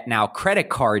look at now credit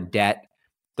card debt,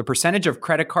 the percentage of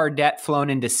credit card debt flown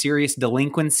into serious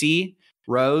delinquency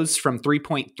rose from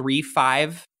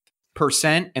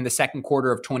 3.35% in the second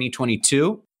quarter of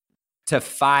 2022 to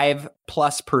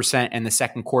 5+% in the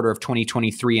second quarter of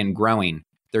 2023 and growing.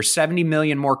 There's 70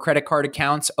 million more credit card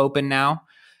accounts open now,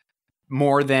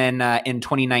 more than in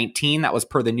 2019. That was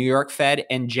per the New York Fed.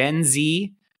 And Gen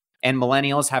Z and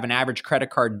millennials have an average credit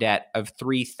card debt of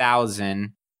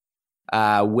 $3,000,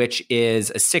 which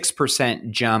is a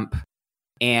 6% jump,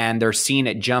 and they're seeing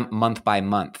it jump month by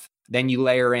month. Then you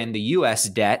layer in the U.S.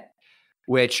 debt,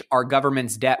 which our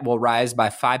government's debt will rise by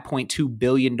 $5.2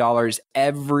 billion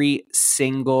every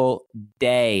single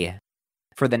day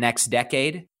for the next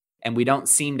decade. And we don't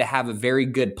seem to have a very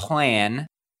good plan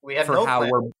for how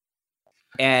we're.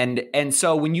 And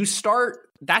so when you start,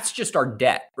 that's just our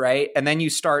debt, right? And then you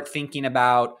start thinking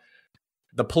about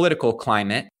the political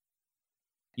climate.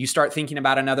 You start thinking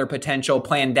about another potential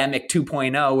pandemic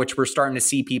 2.0, which we're starting to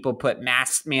see people put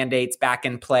mask mandates back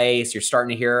in place. You're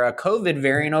starting to hear a COVID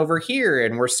variant over here,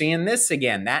 and we're seeing this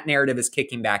again. That narrative is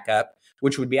kicking back up,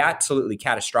 which would be absolutely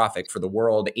catastrophic for the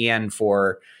world and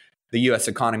for the U.S.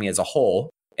 economy as a whole,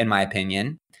 in my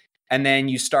opinion. And then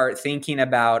you start thinking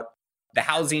about the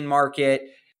housing market,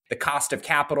 the cost of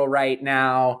capital right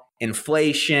now,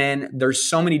 inflation. There's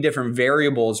so many different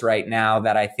variables right now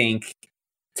that I think,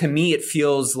 to me, it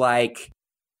feels like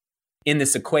in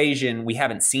this equation, we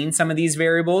haven't seen some of these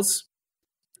variables.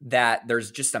 that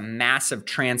there's just a massive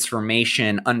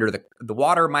transformation under the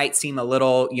water might seem a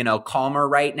little, calmer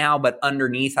right now, but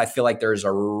underneath I feel like there's a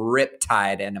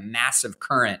riptide and a massive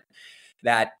current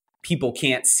that people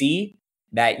can't see,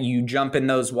 that you jump in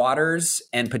those waters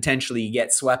and potentially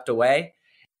get swept away.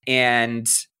 And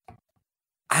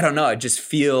I don't know, it just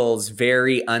feels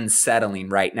very unsettling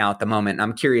right now at the moment.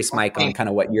 I'm curious, Mike, on kind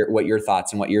of what your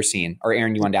thoughts and what you're seeing. Or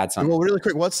Aaron, you want to add something? Well, really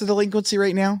quick, what's the delinquency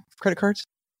right now for credit cards?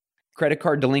 Credit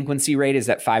card delinquency rate is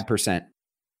at 5%.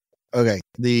 Okay.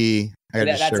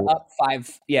 That's up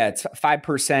 5. Yeah, it's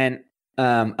 5%,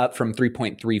 up from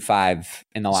 3.35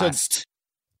 in the last.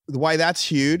 Why that's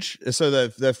huge. So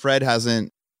the Fed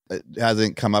hasn't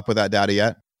come up with that data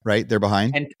yet, right? They're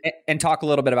behind. And talk a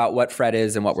little bit about what Fred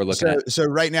is and what we're looking at. So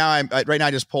right now,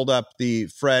 I just pulled up the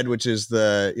Fed, which is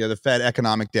the Fed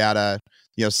economic data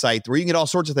site where you can get all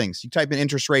sorts of things. You type in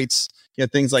interest rates,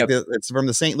 things like this. It's from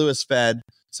the St. Louis Fed.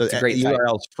 So the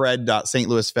URL is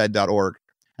fred.stlouisfed.org.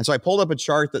 And so I pulled up a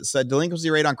chart that said delinquency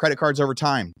rate on credit cards over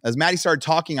time. As Maddie started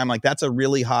talking, I'm like, that's a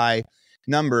really high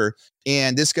number.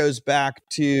 And this goes back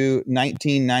to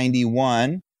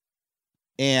 1991.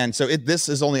 And so this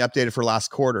is only updated for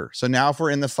last quarter. So now if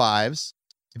we're in the 5s,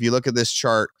 if you look at this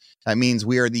chart, that means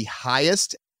we are the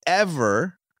highest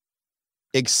ever,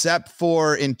 except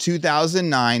for in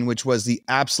 2009, which was the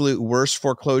absolute worst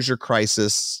foreclosure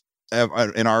crisis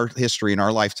in our history, in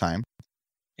our lifetime.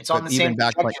 It's on the same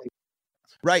trajectory.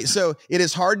 Right. So it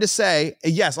is hard to say,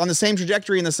 yes, on the same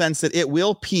trajectory in the sense that it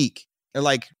will peak.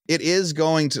 Like it is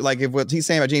going to, like if what he's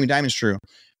saying about Jamie Dimon's true,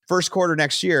 first quarter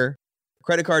next year,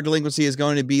 credit card delinquency is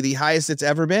going to be the highest it's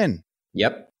ever been.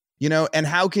 Yep. And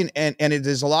how can, and it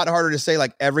is a lot harder to say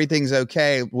like everything's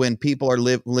okay when people are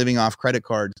living off credit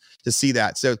cards to see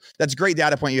that. So that's a great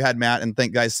data point you had, Matt. And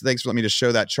thanks for letting me just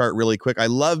show that chart really quick. I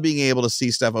love being able to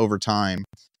see stuff over time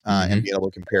and be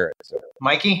able to compare it. So.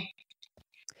 Mikey?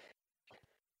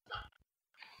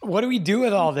 What do we do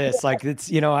with all this? Like it's,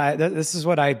 this is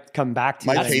what I come back to.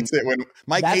 Mike hates it when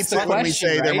we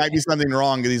say right? There might be something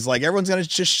wrong. Because he's like, everyone's going to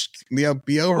just be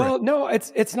over. Well, no,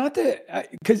 it's not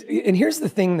that because, and here's the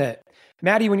thing that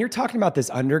Maddie, when you're talking about this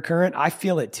undercurrent, I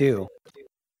feel it too.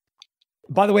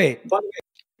 By the way,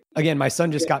 again, my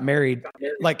son just got married.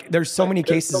 Like there's so many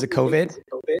cases of COVID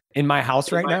in my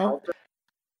house right now.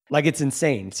 Like it's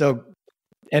insane. So,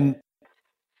 and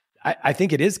I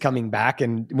think it is coming back.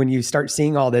 And when you start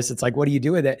seeing all this, it's like, what do you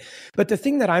do with it? But the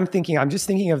thing that I'm just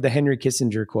thinking of the Henry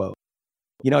Kissinger quote.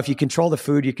 If you control the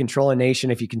food, you control a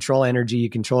nation. If you control energy, you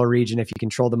control a region. If you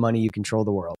control the money, you control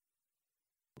the world.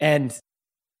 And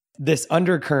this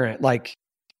undercurrent, like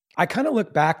I kind of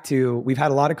look back to, we've had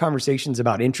a lot of conversations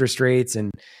about interest rates and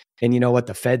what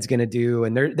the Fed's going to do.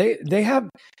 And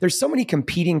there's so many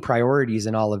competing priorities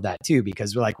in all of that too,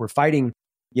 because we're fighting,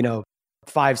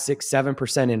 5, 6,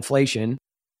 7% inflation.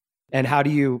 And how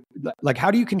do you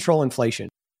control inflation?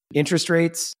 Interest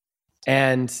rates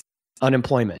and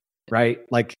unemployment, right?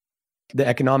 Like the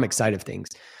economic side of things.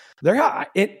 I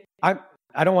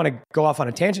don't want to go off on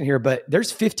a tangent here, but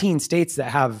there's 15 states that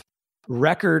have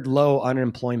record low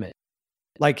unemployment,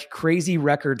 like crazy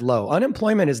record low.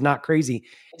 Unemployment is not crazy.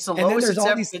 It's the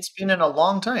lowest it's been in a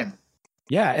long time.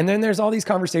 Yeah. And then there's all these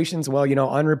conversations,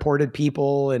 unreported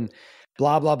people and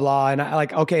blah, blah, blah. And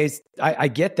I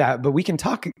get that, but we can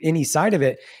talk any side of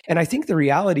it. And I think the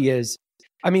reality is,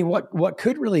 what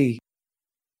could really,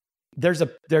 there's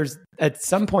at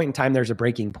some point in time, there's a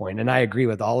breaking point. And I agree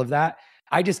with all of that.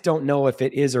 I just don't know if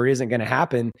it is or isn't going to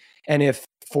happen. And if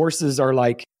forces are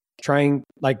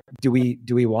do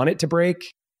we want it to break?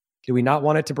 Do we not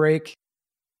want it to break?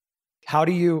 How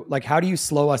do you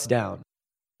slow us down?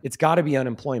 It's got to be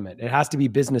unemployment. It has to be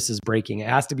businesses breaking. It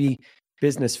has to be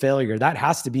business failure. That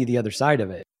has to be the other side of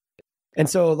it. And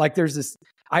so there's this,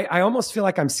 I almost feel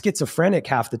like I'm schizophrenic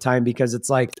half the time because it's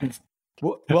like,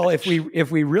 well, if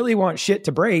we really want shit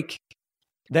to break,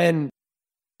 then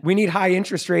we need high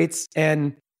interest rates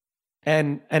and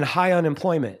high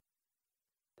unemployment.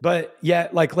 But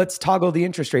yet, let's toggle the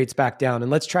interest rates back down and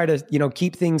let's try to,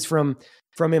 keep things from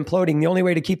imploding. The only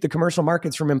way to keep the commercial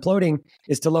markets from imploding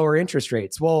is to lower interest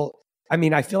rates. Well,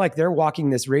 I feel like they're walking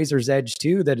this razor's edge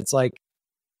too, that it's like,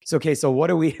 it's okay. So what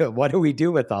do we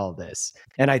do with all of this?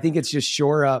 And I think it's just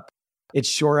shore up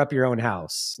your own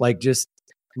house. Just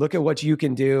look at what you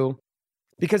can do,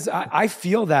 because I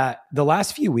feel that the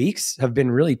last few weeks have been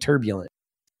really turbulent.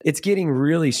 It's getting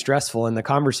really stressful and the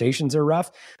conversations are rough.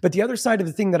 But the other side of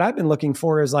the thing that I've been looking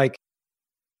for is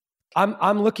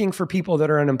I'm looking for people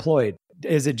that are unemployed.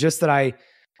 Is it just that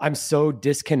I'm so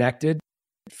disconnected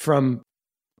from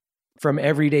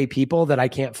everyday people that I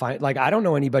can't find, I don't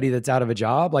know anybody that's out of a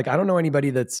job. I don't know anybody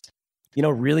that's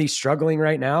really struggling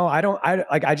right now?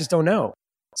 I just don't know.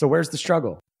 So where's the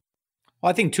struggle? Well,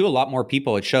 I think too,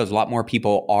 it shows a lot more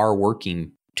people are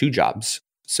working 2 jobs.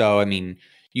 So, I mean,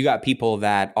 you got people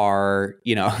that are,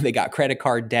 they got credit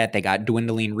card debt, they got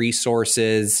dwindling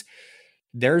resources.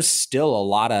 There's still a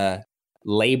lot of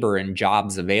labor and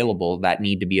jobs available that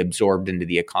need to be absorbed into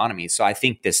the economy. So I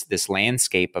think this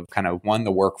landscape of kind of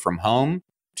the work from home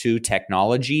to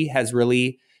technology has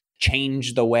really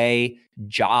changed the way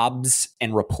jobs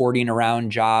and reporting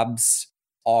around jobs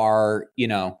are,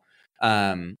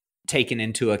 taken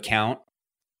into account.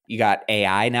 You got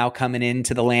AI now coming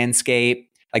into the landscape.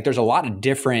 Like there's a lot of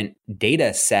different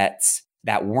data sets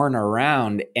that weren't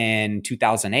around in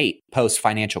 2008 post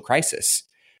financial crisis.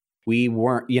 We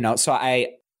weren't, so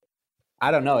I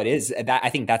don't know. It is that I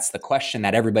think that's the question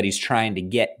that everybody's trying to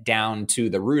get down to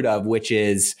the root of, which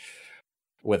is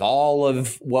with all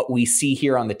of what we see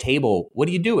here on the table, what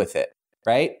do you do with it?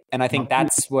 Right. And I think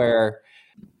that's where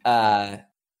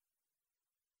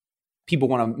people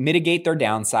want to mitigate their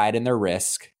downside and their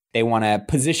risk. They want to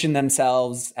position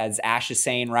themselves, as Ash is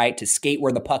saying, right, to skate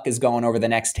where the puck is going over the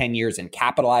next 10 years and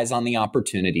capitalize on the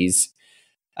opportunities.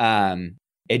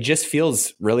 It just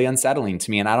feels really unsettling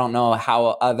to me. And I don't know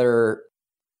how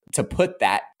to put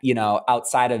that,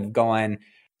 outside of going,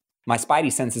 my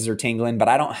spidey senses are tingling, but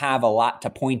I don't have a lot to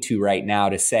point to right now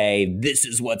to say, this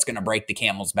is what's going to break the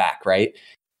camel's back, right?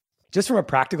 Just from a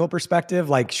practical perspective,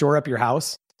 like shore up your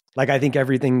house. Like I think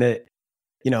everything that,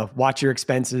 watch your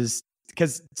expenses,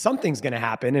 because something's going to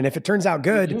happen. And if it turns out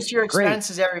good, reduce your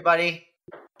expenses, everybody.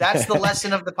 That's the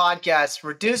lesson of the podcast.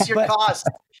 Reduce your costs.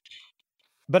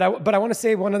 But I want to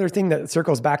say one other thing that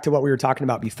circles back to what we were talking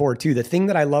about before too. The thing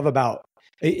that I love about,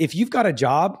 if you've got a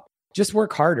job, just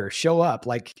work harder, show up,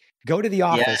 like go to the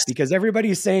office, because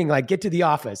everybody's saying like, get to the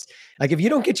office. Like if you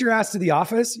don't get your ass to the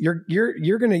office, you're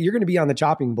going to be on the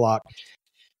chopping block.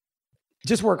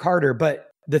 Just work harder. But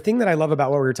the thing that I love about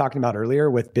what we were talking about earlier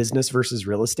with business versus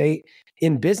real estate,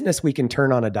 in business, we can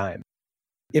turn on a dime.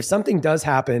 If something does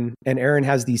happen and Aaron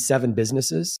has these 7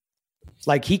 businesses,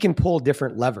 like he can pull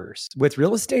different levers. With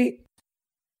real estate,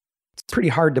 it's pretty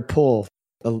hard to pull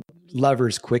the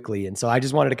levers quickly. And so I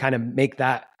just wanted to kind of make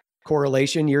that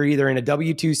correlation. You're either in a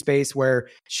W-2 space where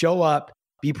show up,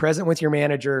 be present with your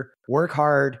manager, work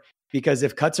hard, because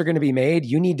if cuts are going to be made,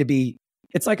 you need to be,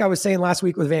 it's like I was saying last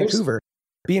week with Vancouver,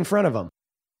 be in front of them.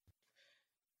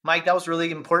 Mike, that was a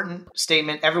really important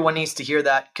statement. Everyone needs to hear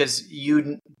that because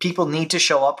people need to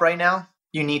show up right now.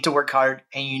 You need to work hard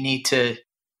and you need to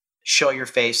show your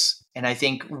face. And I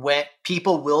think when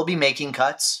people will be making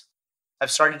cuts,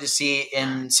 I've started to see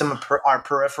in some of our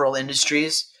peripheral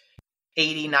industries,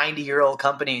 80, 90-year-old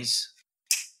companies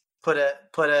put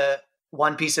a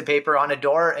one piece of paper on a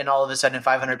door and all of a sudden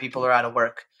 500 people are out of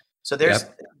work. So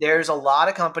there's a lot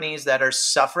of companies that are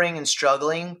suffering and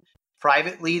struggling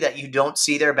privately that you don't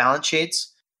see their balance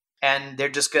sheets, and they're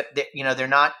just good. They're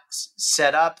not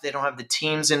set up. They don't have the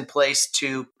teams in place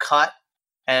to cut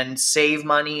and save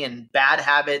money and bad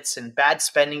habits and bad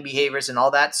spending behaviors and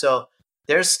all that. So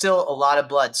there's still a lot of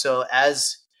blood. So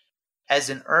as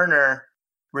an earner,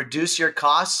 reduce your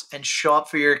costs and show up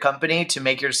for your company to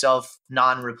make yourself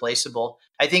non-replaceable.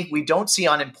 I think we don't see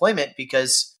unemployment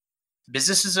because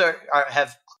businesses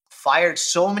have fired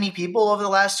so many people over the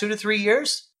last 2 to 3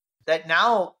 years that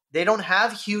now they don't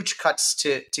have huge cuts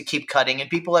to keep cutting,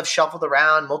 and people have shuffled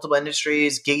around multiple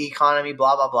industries, gig economy,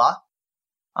 blah, blah,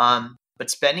 blah. But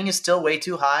spending is still way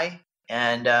too high.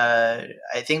 And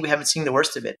I think we haven't seen the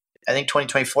worst of it. I think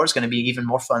 2024 is going to be even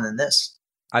more fun than this.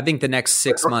 I think the next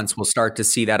 6 months we'll start to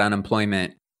see that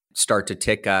unemployment start to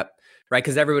tick up, right?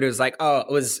 Because everybody was like, oh,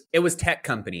 it was tech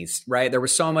companies, right? There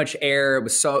was so much air. It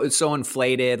was so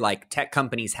inflated. Like tech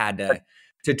companies had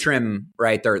to trim,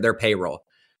 right, their payroll.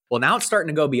 Well, now it's starting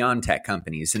to go beyond tech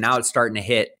companies, and now it's starting to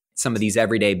hit some of these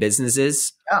everyday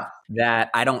businesses that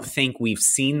I don't think we've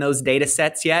seen those data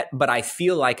sets yet. But I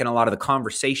feel like in a lot of the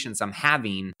conversations I'm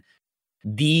having,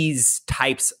 these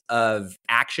types of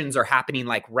actions are happening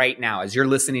like right now. As you're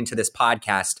listening to this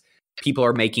podcast, people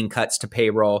are making cuts to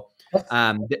payroll.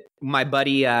 My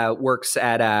buddy works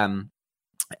at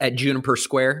Juniper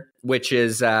Square, which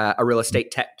is a real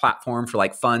estate tech platform for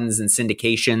like funds and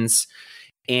syndications.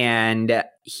 And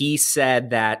he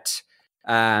said that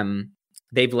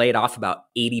they've laid off about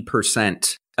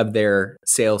 80% of their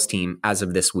sales team as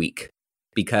of this week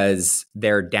because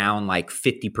they're down like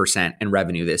 50% in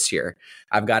revenue this year.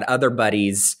 I've got other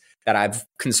buddies that I've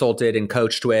consulted and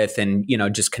coached with and,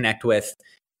 just connect with.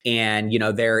 And,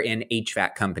 they're in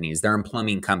HVAC companies, they're in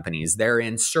plumbing companies, they're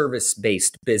in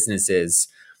service-based businesses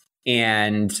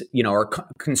and, or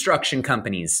construction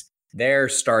companies. They're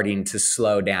starting to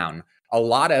slow down. a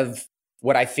lot of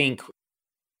what I think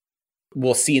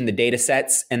we'll see in the data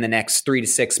sets in the next 3 to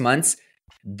 6 months,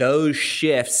 those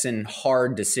shifts and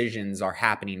hard decisions are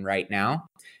happening right now.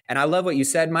 And I love what you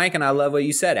said, Mike, and I love what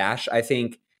you said, Ash. I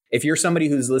think if you're somebody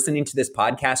who's listening to this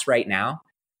podcast right now,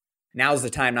 now's the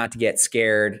time not to get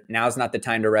scared. Now's not the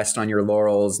time to rest on your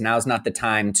laurels. Now's not the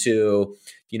time to,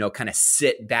 kind of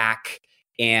sit back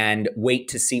and wait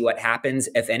to see what happens.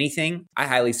 If anything, I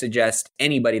highly suggest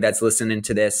anybody that's listening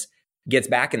to this gets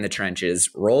back in the trenches,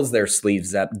 rolls their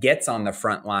sleeves up, gets on the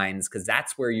front lines, because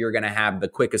that's where you're going to have the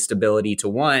quickest ability to,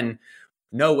 one,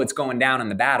 know what's going down in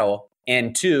the battle,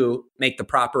 and two, make the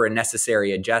proper and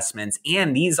necessary adjustments.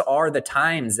 And these are the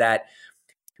times that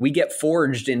we get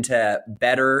forged into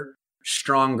better,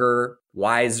 stronger,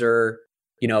 wiser,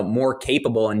 more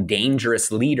capable and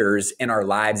dangerous leaders in our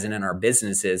lives and in our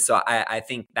businesses. So I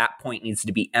think that point needs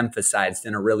to be emphasized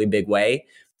in a really big way,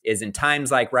 is in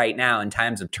times like right now, in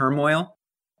times of turmoil,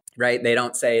 right? They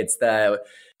don't say it's the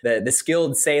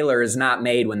skilled sailor is not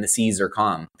made when the seas are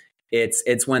calm.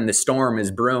 It's when the storm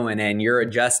is brewing and you're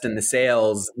adjusting the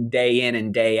sails day in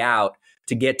and day out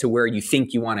to get to where you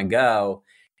think you want to go.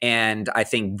 And I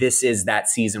think this is that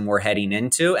season we're heading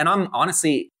into. And I'm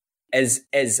honestly, as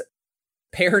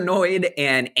paranoid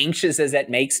and anxious as it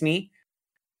makes me,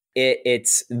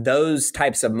 it's those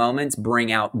types of moments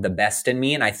bring out the best in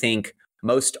me. And I think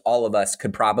most all of us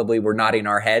we're nodding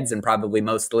our heads, and probably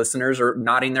most listeners are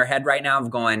nodding their head right now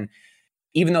of going,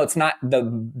 even though it's not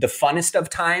the funnest of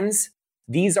times,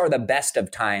 these are the best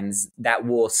of times that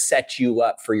will set you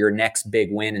up for your next big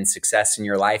win and success in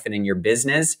your life and in your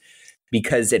business,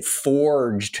 because it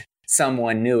forged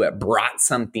someone new. It brought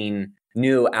something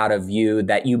new out of you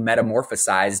that you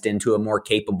metamorphosized into a more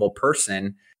capable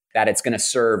person that it's going to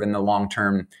serve in the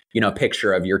long-term,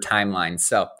 picture of your timeline.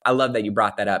 So I love that you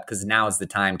brought that up, because now is the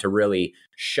time to really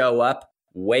show up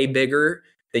way bigger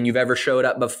than you've ever showed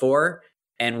up before.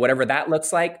 And whatever that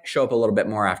looks like, show up a little bit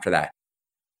more after that.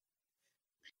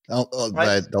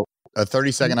 Right. A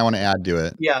 30-second I want to add to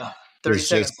it. Yeah, 30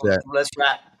 seconds. Let's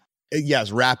wrap.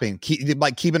 Yes, wrapping.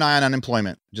 Keep an eye on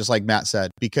unemployment, just like Matt said,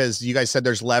 because you guys said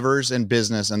there's levers in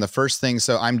business. And the first thing,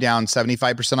 so I'm down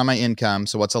 75% on my income.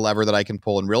 So what's a lever that I can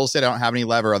pull? In real estate, I don't have any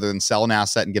lever other than sell an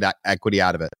asset and get equity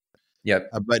out of it.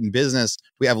 Yep. But in business,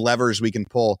 we have levers we can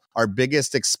pull. Our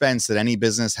biggest expense that any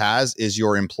business has is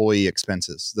your employee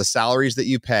expenses. The salaries that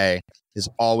you pay is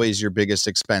always your biggest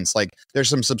expense. Like, there's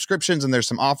some subscriptions and there's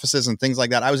some offices and things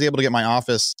like that. I was able to get my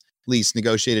office lease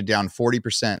negotiated down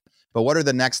 40%. But what are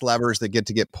the next levers that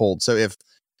get pulled? So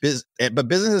but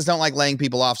businesses don't like laying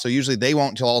people off. So usually they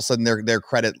won't until all of a sudden their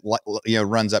credit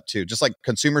runs up too. Just like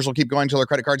consumers will keep going until their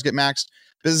credit cards get maxed.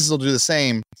 Businesses will do the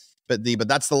same. But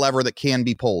that's the lever that can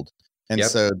be pulled. And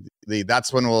so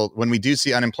that's when we do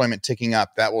see unemployment ticking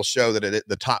up, that will show that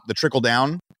the trickle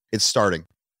down is starting.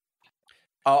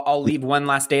 I'll leave one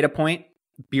last data point.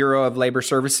 Bureau of Labor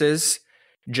Services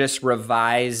just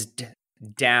revised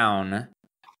down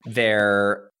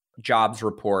their jobs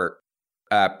report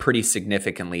pretty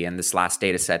significantly in this last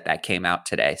data set that came out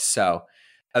today. So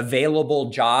available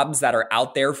jobs that are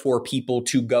out there for people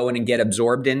to go in and get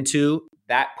absorbed into,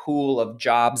 that pool of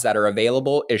jobs that are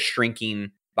available is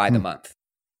shrinking by the month.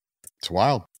 It's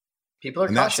wild. People are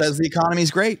and cautious. That says the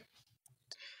economy's great.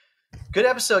 Good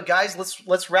episode, guys.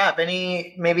 Let's wrap.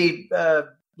 Any maybe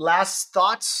last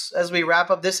thoughts as we wrap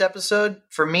up this episode?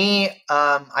 For me,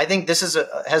 I think this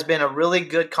has been a really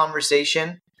good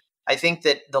conversation. I think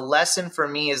that the lesson for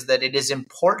me is that it is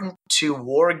important to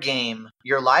war game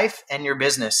your life and your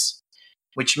business,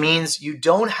 which means you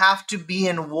don't have to be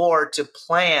in war to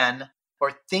plan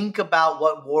or think about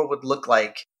what war would look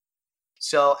like.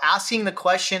 So asking the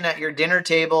question at your dinner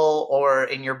table or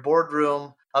in your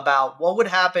boardroom about what would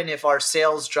happen if our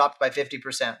sales dropped by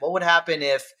 50%? What would happen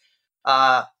if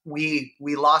we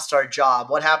lost our job?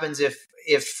 What happens if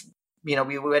we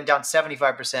went down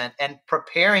 75%? And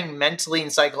preparing mentally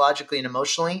and psychologically and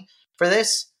emotionally for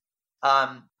this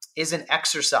is an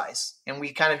exercise. And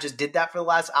we kind of just did that for the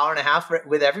last hour and a half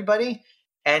with everybody.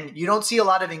 And you don't see a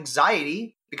lot of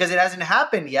anxiety because it hasn't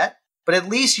happened yet, but at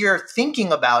least you're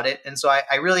thinking about it. And so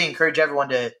I really encourage everyone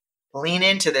to lean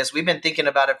into this. We've been thinking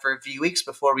about it for a few weeks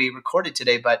before we recorded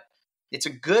today, but it's a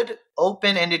good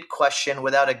open-ended question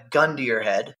without a gun to your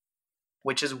head,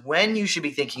 which is when you should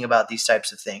be thinking about these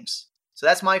types of things. So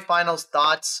that's my final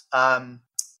thoughts. And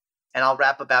I'll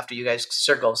wrap up after you guys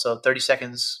circle. So 30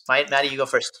 seconds. Maddie, you go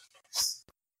first.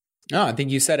 No, I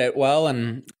think you said it well,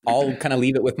 and I'll kind of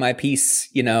leave it with my piece,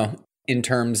 in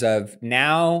terms of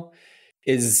now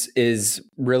is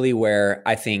really where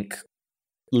I think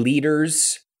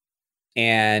leaders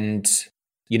and,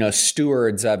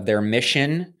 stewards of their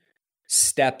mission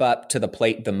step up to the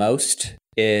plate the most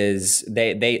is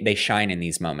they shine in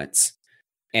these moments.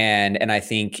 And I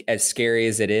think as scary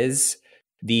as it is,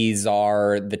 these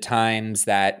are the times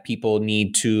that people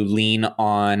need to lean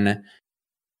on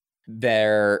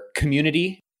their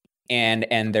community and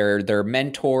their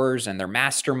mentors and their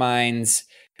masterminds,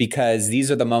 because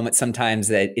these are the moments sometimes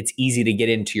that it's easy to get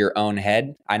into your own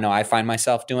head. I know I find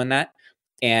myself doing that.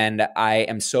 And I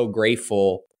am so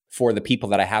grateful for the people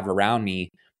that I have around me,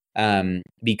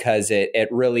 because it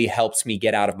really helps me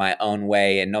get out of my own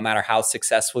way. And no matter how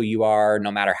successful you are,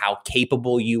 no matter how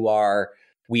capable you are,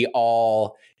 we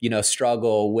all,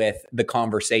 struggle with the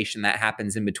conversation that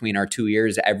happens in between our two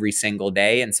ears every single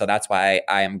day. And so that's why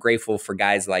I am grateful for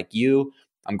guys like you.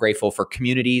 I'm grateful for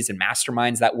communities and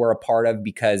masterminds that we're a part of,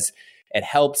 because it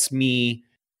helps me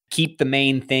keep the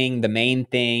main thing,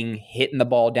 hitting the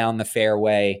ball down the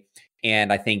fairway.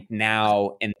 And I think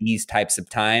now in these types of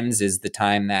times is the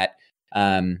time that,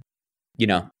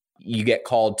 you get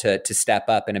called to step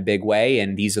up in a big way.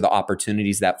 And these are the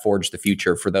opportunities that forge the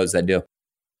future for those that do.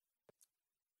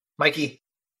 Mikey.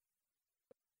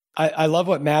 I love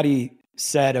what Maddie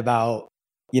said about,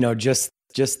 just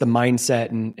the mindset,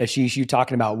 and Ashish, you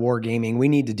talking about wargaming. We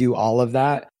need to do all of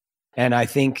that. And I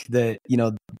think that,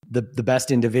 the best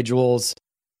individuals,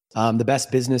 the best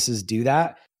businesses do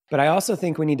that. But I also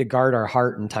think we need to guard our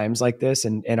heart in times like this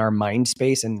and our mind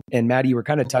space. And Maddie, you were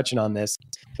kind of touching on this,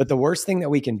 but the worst thing that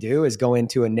we can do is go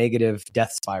into a negative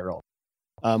death spiral.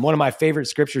 One of my favorite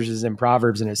scriptures is in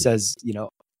Proverbs, and it says,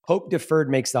 hope deferred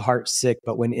makes the heart sick,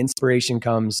 but when inspiration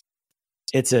comes,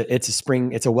 it's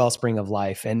a wellspring of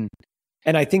life. And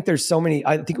I think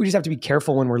I think we just have to be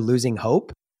careful when we're losing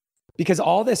hope, because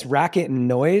all this racket and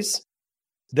noise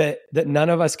that none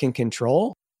of us can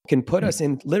control can put us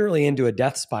literally into a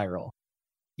death spiral.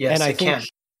 Yes,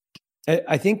 and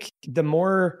I think the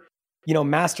more,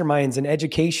 masterminds and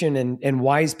education and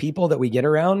wise people that we get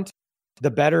around,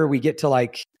 the better we get to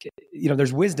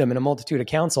there's wisdom in a multitude of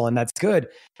counsel, and that's good.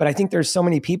 But I think there's so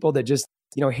many people that just,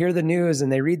 hear the news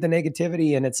and they read the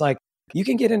negativity, and it's like, you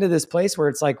can get into this place where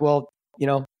it's like, well,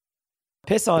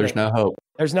 piss on it. There's no hope.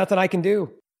 There's nothing I can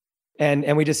do.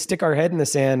 And we just stick our head in the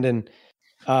sand. And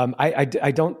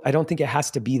I don't think it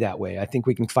has to be that way. I think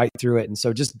we can fight through it. And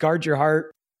so just guard your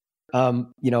heart.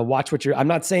 Watch what I'm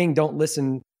not saying don't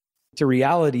listen to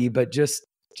reality, but just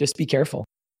be careful.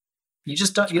 You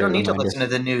don't need to listen to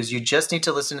the news. You just need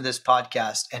to listen to this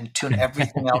podcast and tune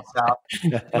everything else out.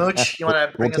 Mooch, you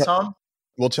want to bring us home?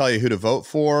 We'll tell you who to vote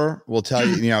for. We'll tell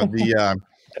you,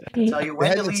 tell you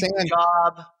when to leave the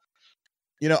job.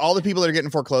 All the people that are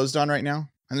getting foreclosed on right now,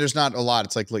 and there's not a lot.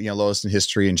 It's like, lowest in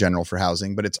history in general for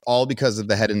housing, but it's all because of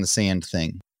the head in the sand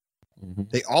thing. Mm-hmm.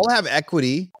 They all have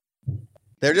equity.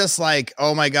 They're just like,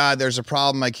 oh my God, there's a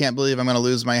problem. I can't believe I'm going to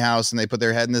lose my house. And they put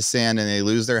their head in the sand and they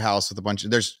lose their house with a bunch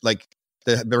of, there's like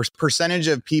the percentage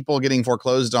of people getting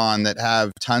foreclosed on that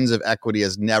have tons of equity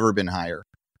has never been higher.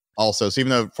 Also, so even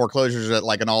though foreclosures are at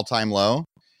like an all-time low,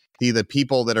 the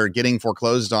people that are getting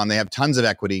foreclosed on, they have tons of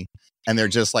equity and they're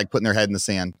just like putting their head in the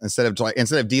sand instead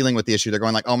of dealing with the issue. They're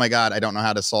going like, oh my God, I don't know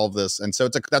how to solve this. And so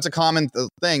that's a common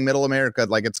thing, middle America.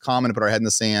 Like it's common to put our head in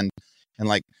the sand and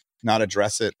like not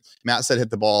address it. Matt said,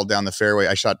 hit the ball down the fairway.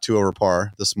 I shot 2 over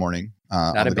par this morning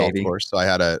on the golf course. So I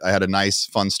had a nice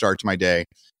fun start to my day.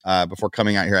 Before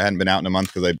coming out here, I hadn't been out in a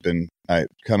month because I've been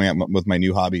coming out with my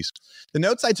new hobbies. The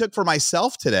notes I took for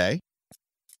myself today,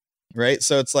 right?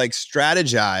 So it's like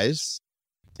strategize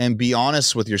and be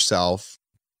honest with yourself,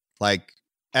 like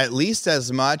at least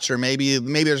as much, or maybe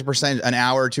there's a percentage, an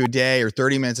hour to a day or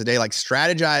 30 minutes a day, like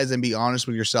strategize and be honest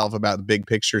with yourself about the big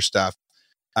picture stuff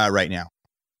right now.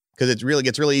 Because it really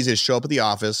gets really easy to show up at the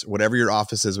office, whatever your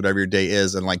office is, whatever your day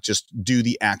is, and like just do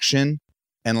the action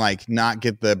and like not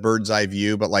get the bird's eye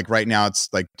view. But like right now it's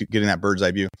like getting that bird's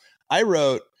eye view. I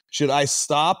wrote, should I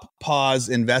pause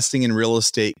investing in real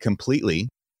estate completely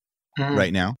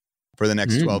right now for the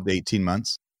next 12 to 18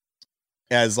 months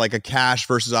as like a cash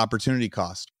versus opportunity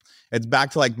cost? It's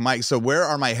back to like Mike. So where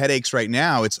are my headaches right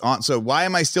now? It's on. So why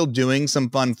am I still doing some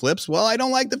fun flips? Well, I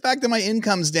don't like the fact that my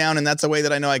income's down, and that's a way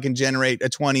that I know I can generate a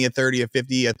 20, a 30, a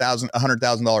 50,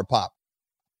 $100,000 pop.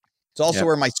 It's also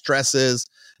where my stress is.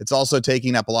 It's also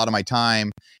taking up a lot of my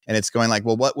time, and it's going like,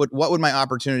 well, what would my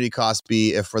opportunity cost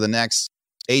be if for the next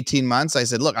 18 months I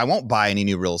said, look, I won't buy any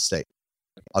new real estate.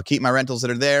 I'll keep my rentals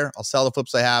that are there. I'll sell the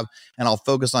flips I have, and I'll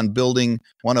focus on building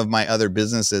one of my other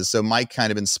businesses. So Mike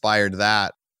kind of inspired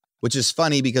that, which is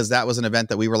funny because that was an event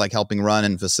that we were like helping run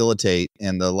and facilitate,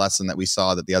 and the lesson that we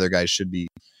saw that the other guys should be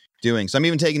doing. So I'm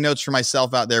even taking notes for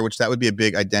myself out there, which that would be a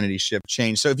big identity shift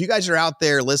change. So if you guys are out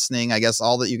there listening, I guess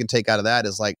all that you can take out of that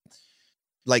is like,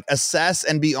 like assess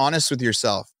and be honest with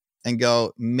yourself and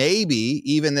go, maybe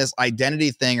even this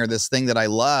identity thing or this thing that I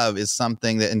love is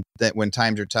something that when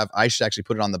times are tough, I should actually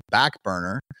put it on the back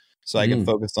burner so I can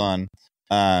focus on,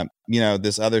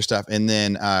 this other stuff. And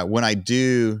then when I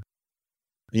do,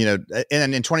 and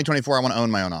in 2024, I want to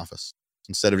own my own office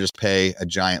instead of just pay a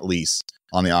giant lease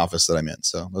on the office that I'm in.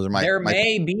 So those are There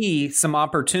may be some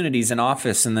opportunities in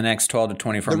office in the next 12 to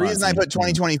 24 months. The reason I put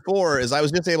 2024 is I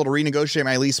was just able to renegotiate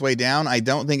my lease way down. I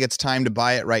don't think it's time to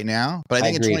buy it right now, but I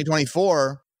think in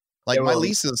 2024, like my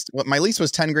lease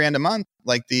was 10 grand a month.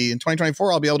 Like in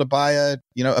 2024, I'll be able to buy a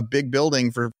big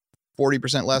building for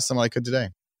 40% less than what I could today.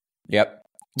 Yep.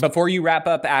 Before you wrap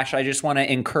up, Ash, I just want to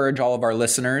encourage all of our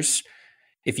listeners.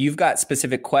 If you've got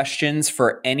specific questions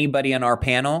for anybody on our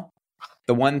panel,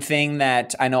 the one thing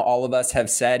that I know all of us have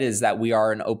said is that we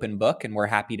are an open book and we're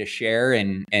happy to share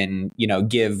and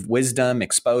give wisdom,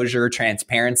 exposure,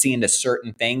 transparency into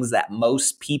certain things that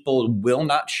most people will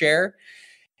not share.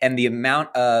 And the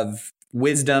amount of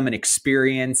wisdom and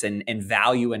experience and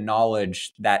value and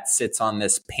knowledge that sits on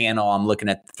this panel, I'm looking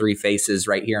at the three faces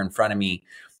right here in front of me,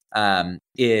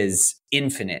 is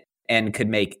infinite and could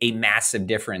make a massive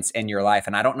difference in your life.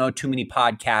 And I don't know too many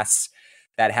podcasts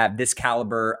that have this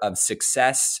caliber of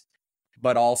success,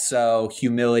 but also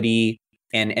humility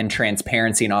and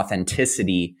transparency and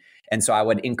authenticity. And so I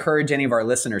would encourage any of our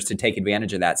listeners to take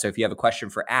advantage of that. So if you have a question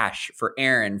for Ash, for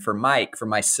Aaron, for Mike, for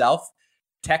myself,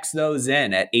 text those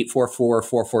in at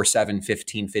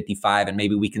 844-447-1555. And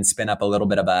maybe we can spin up a little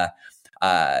bit of a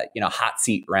hot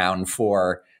seat round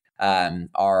for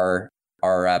our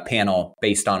panel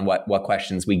based on what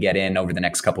questions we get in over the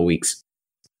next couple of weeks.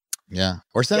 Yeah.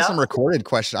 Or send some recorded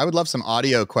questions. I would love some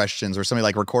audio questions where somebody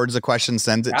like records a question,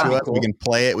 sends it to us. Cool. We can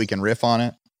play it. We can riff on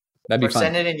it. That'd be fun.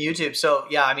 Send it in YouTube. So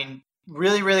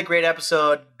really, really great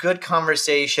episode. Good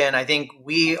conversation. I think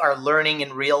we are learning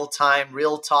in real time,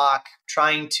 real talk,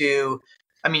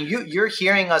 you're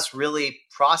hearing us really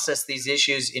process these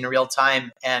issues in real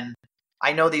time. And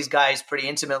I know these guys pretty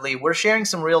intimately. We're sharing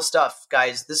some real stuff,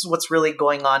 guys. This is what's really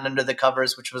going on under the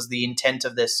covers, which was the intent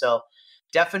of this. So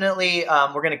definitely,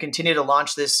 we're going to continue to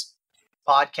launch this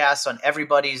podcast on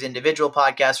everybody's individual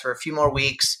podcast for a few more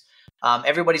weeks.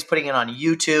 Everybody's putting it on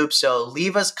YouTube. So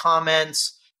leave us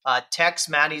comments, text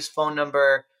Maddie's phone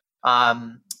number,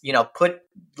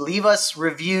 leave us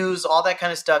reviews, all that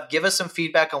kind of stuff. Give us some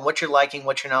feedback on what you're liking,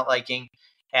 what you're not liking,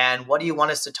 and what do you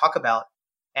want us to talk about.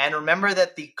 And remember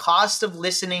that the cost of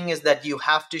listening is that you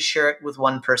have to share it with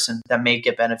one person that may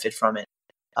get benefit from it.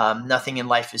 Nothing in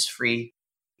life is free,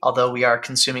 although we are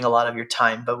consuming a lot of your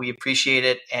time, but we appreciate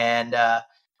it. And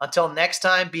until next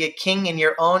time, be a king in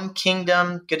your own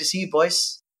kingdom. Good to see you,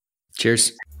 boys.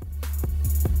 Cheers.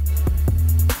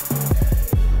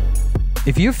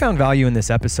 If you have found value in this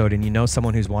episode and you know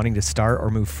someone who's wanting to start or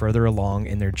move further along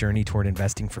in their journey toward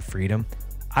investing for freedom,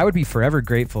 I would be forever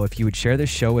grateful if you would share this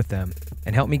show with them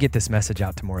and help me get this message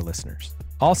out to more listeners.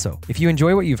 Also, if you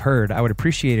enjoy what you've heard, I would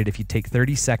appreciate it if you take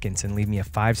 30 seconds and leave me a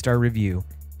 5-star review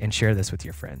and share this with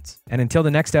your friends. And until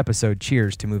the next episode,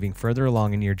 cheers to moving further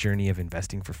along in your journey of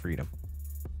investing for freedom.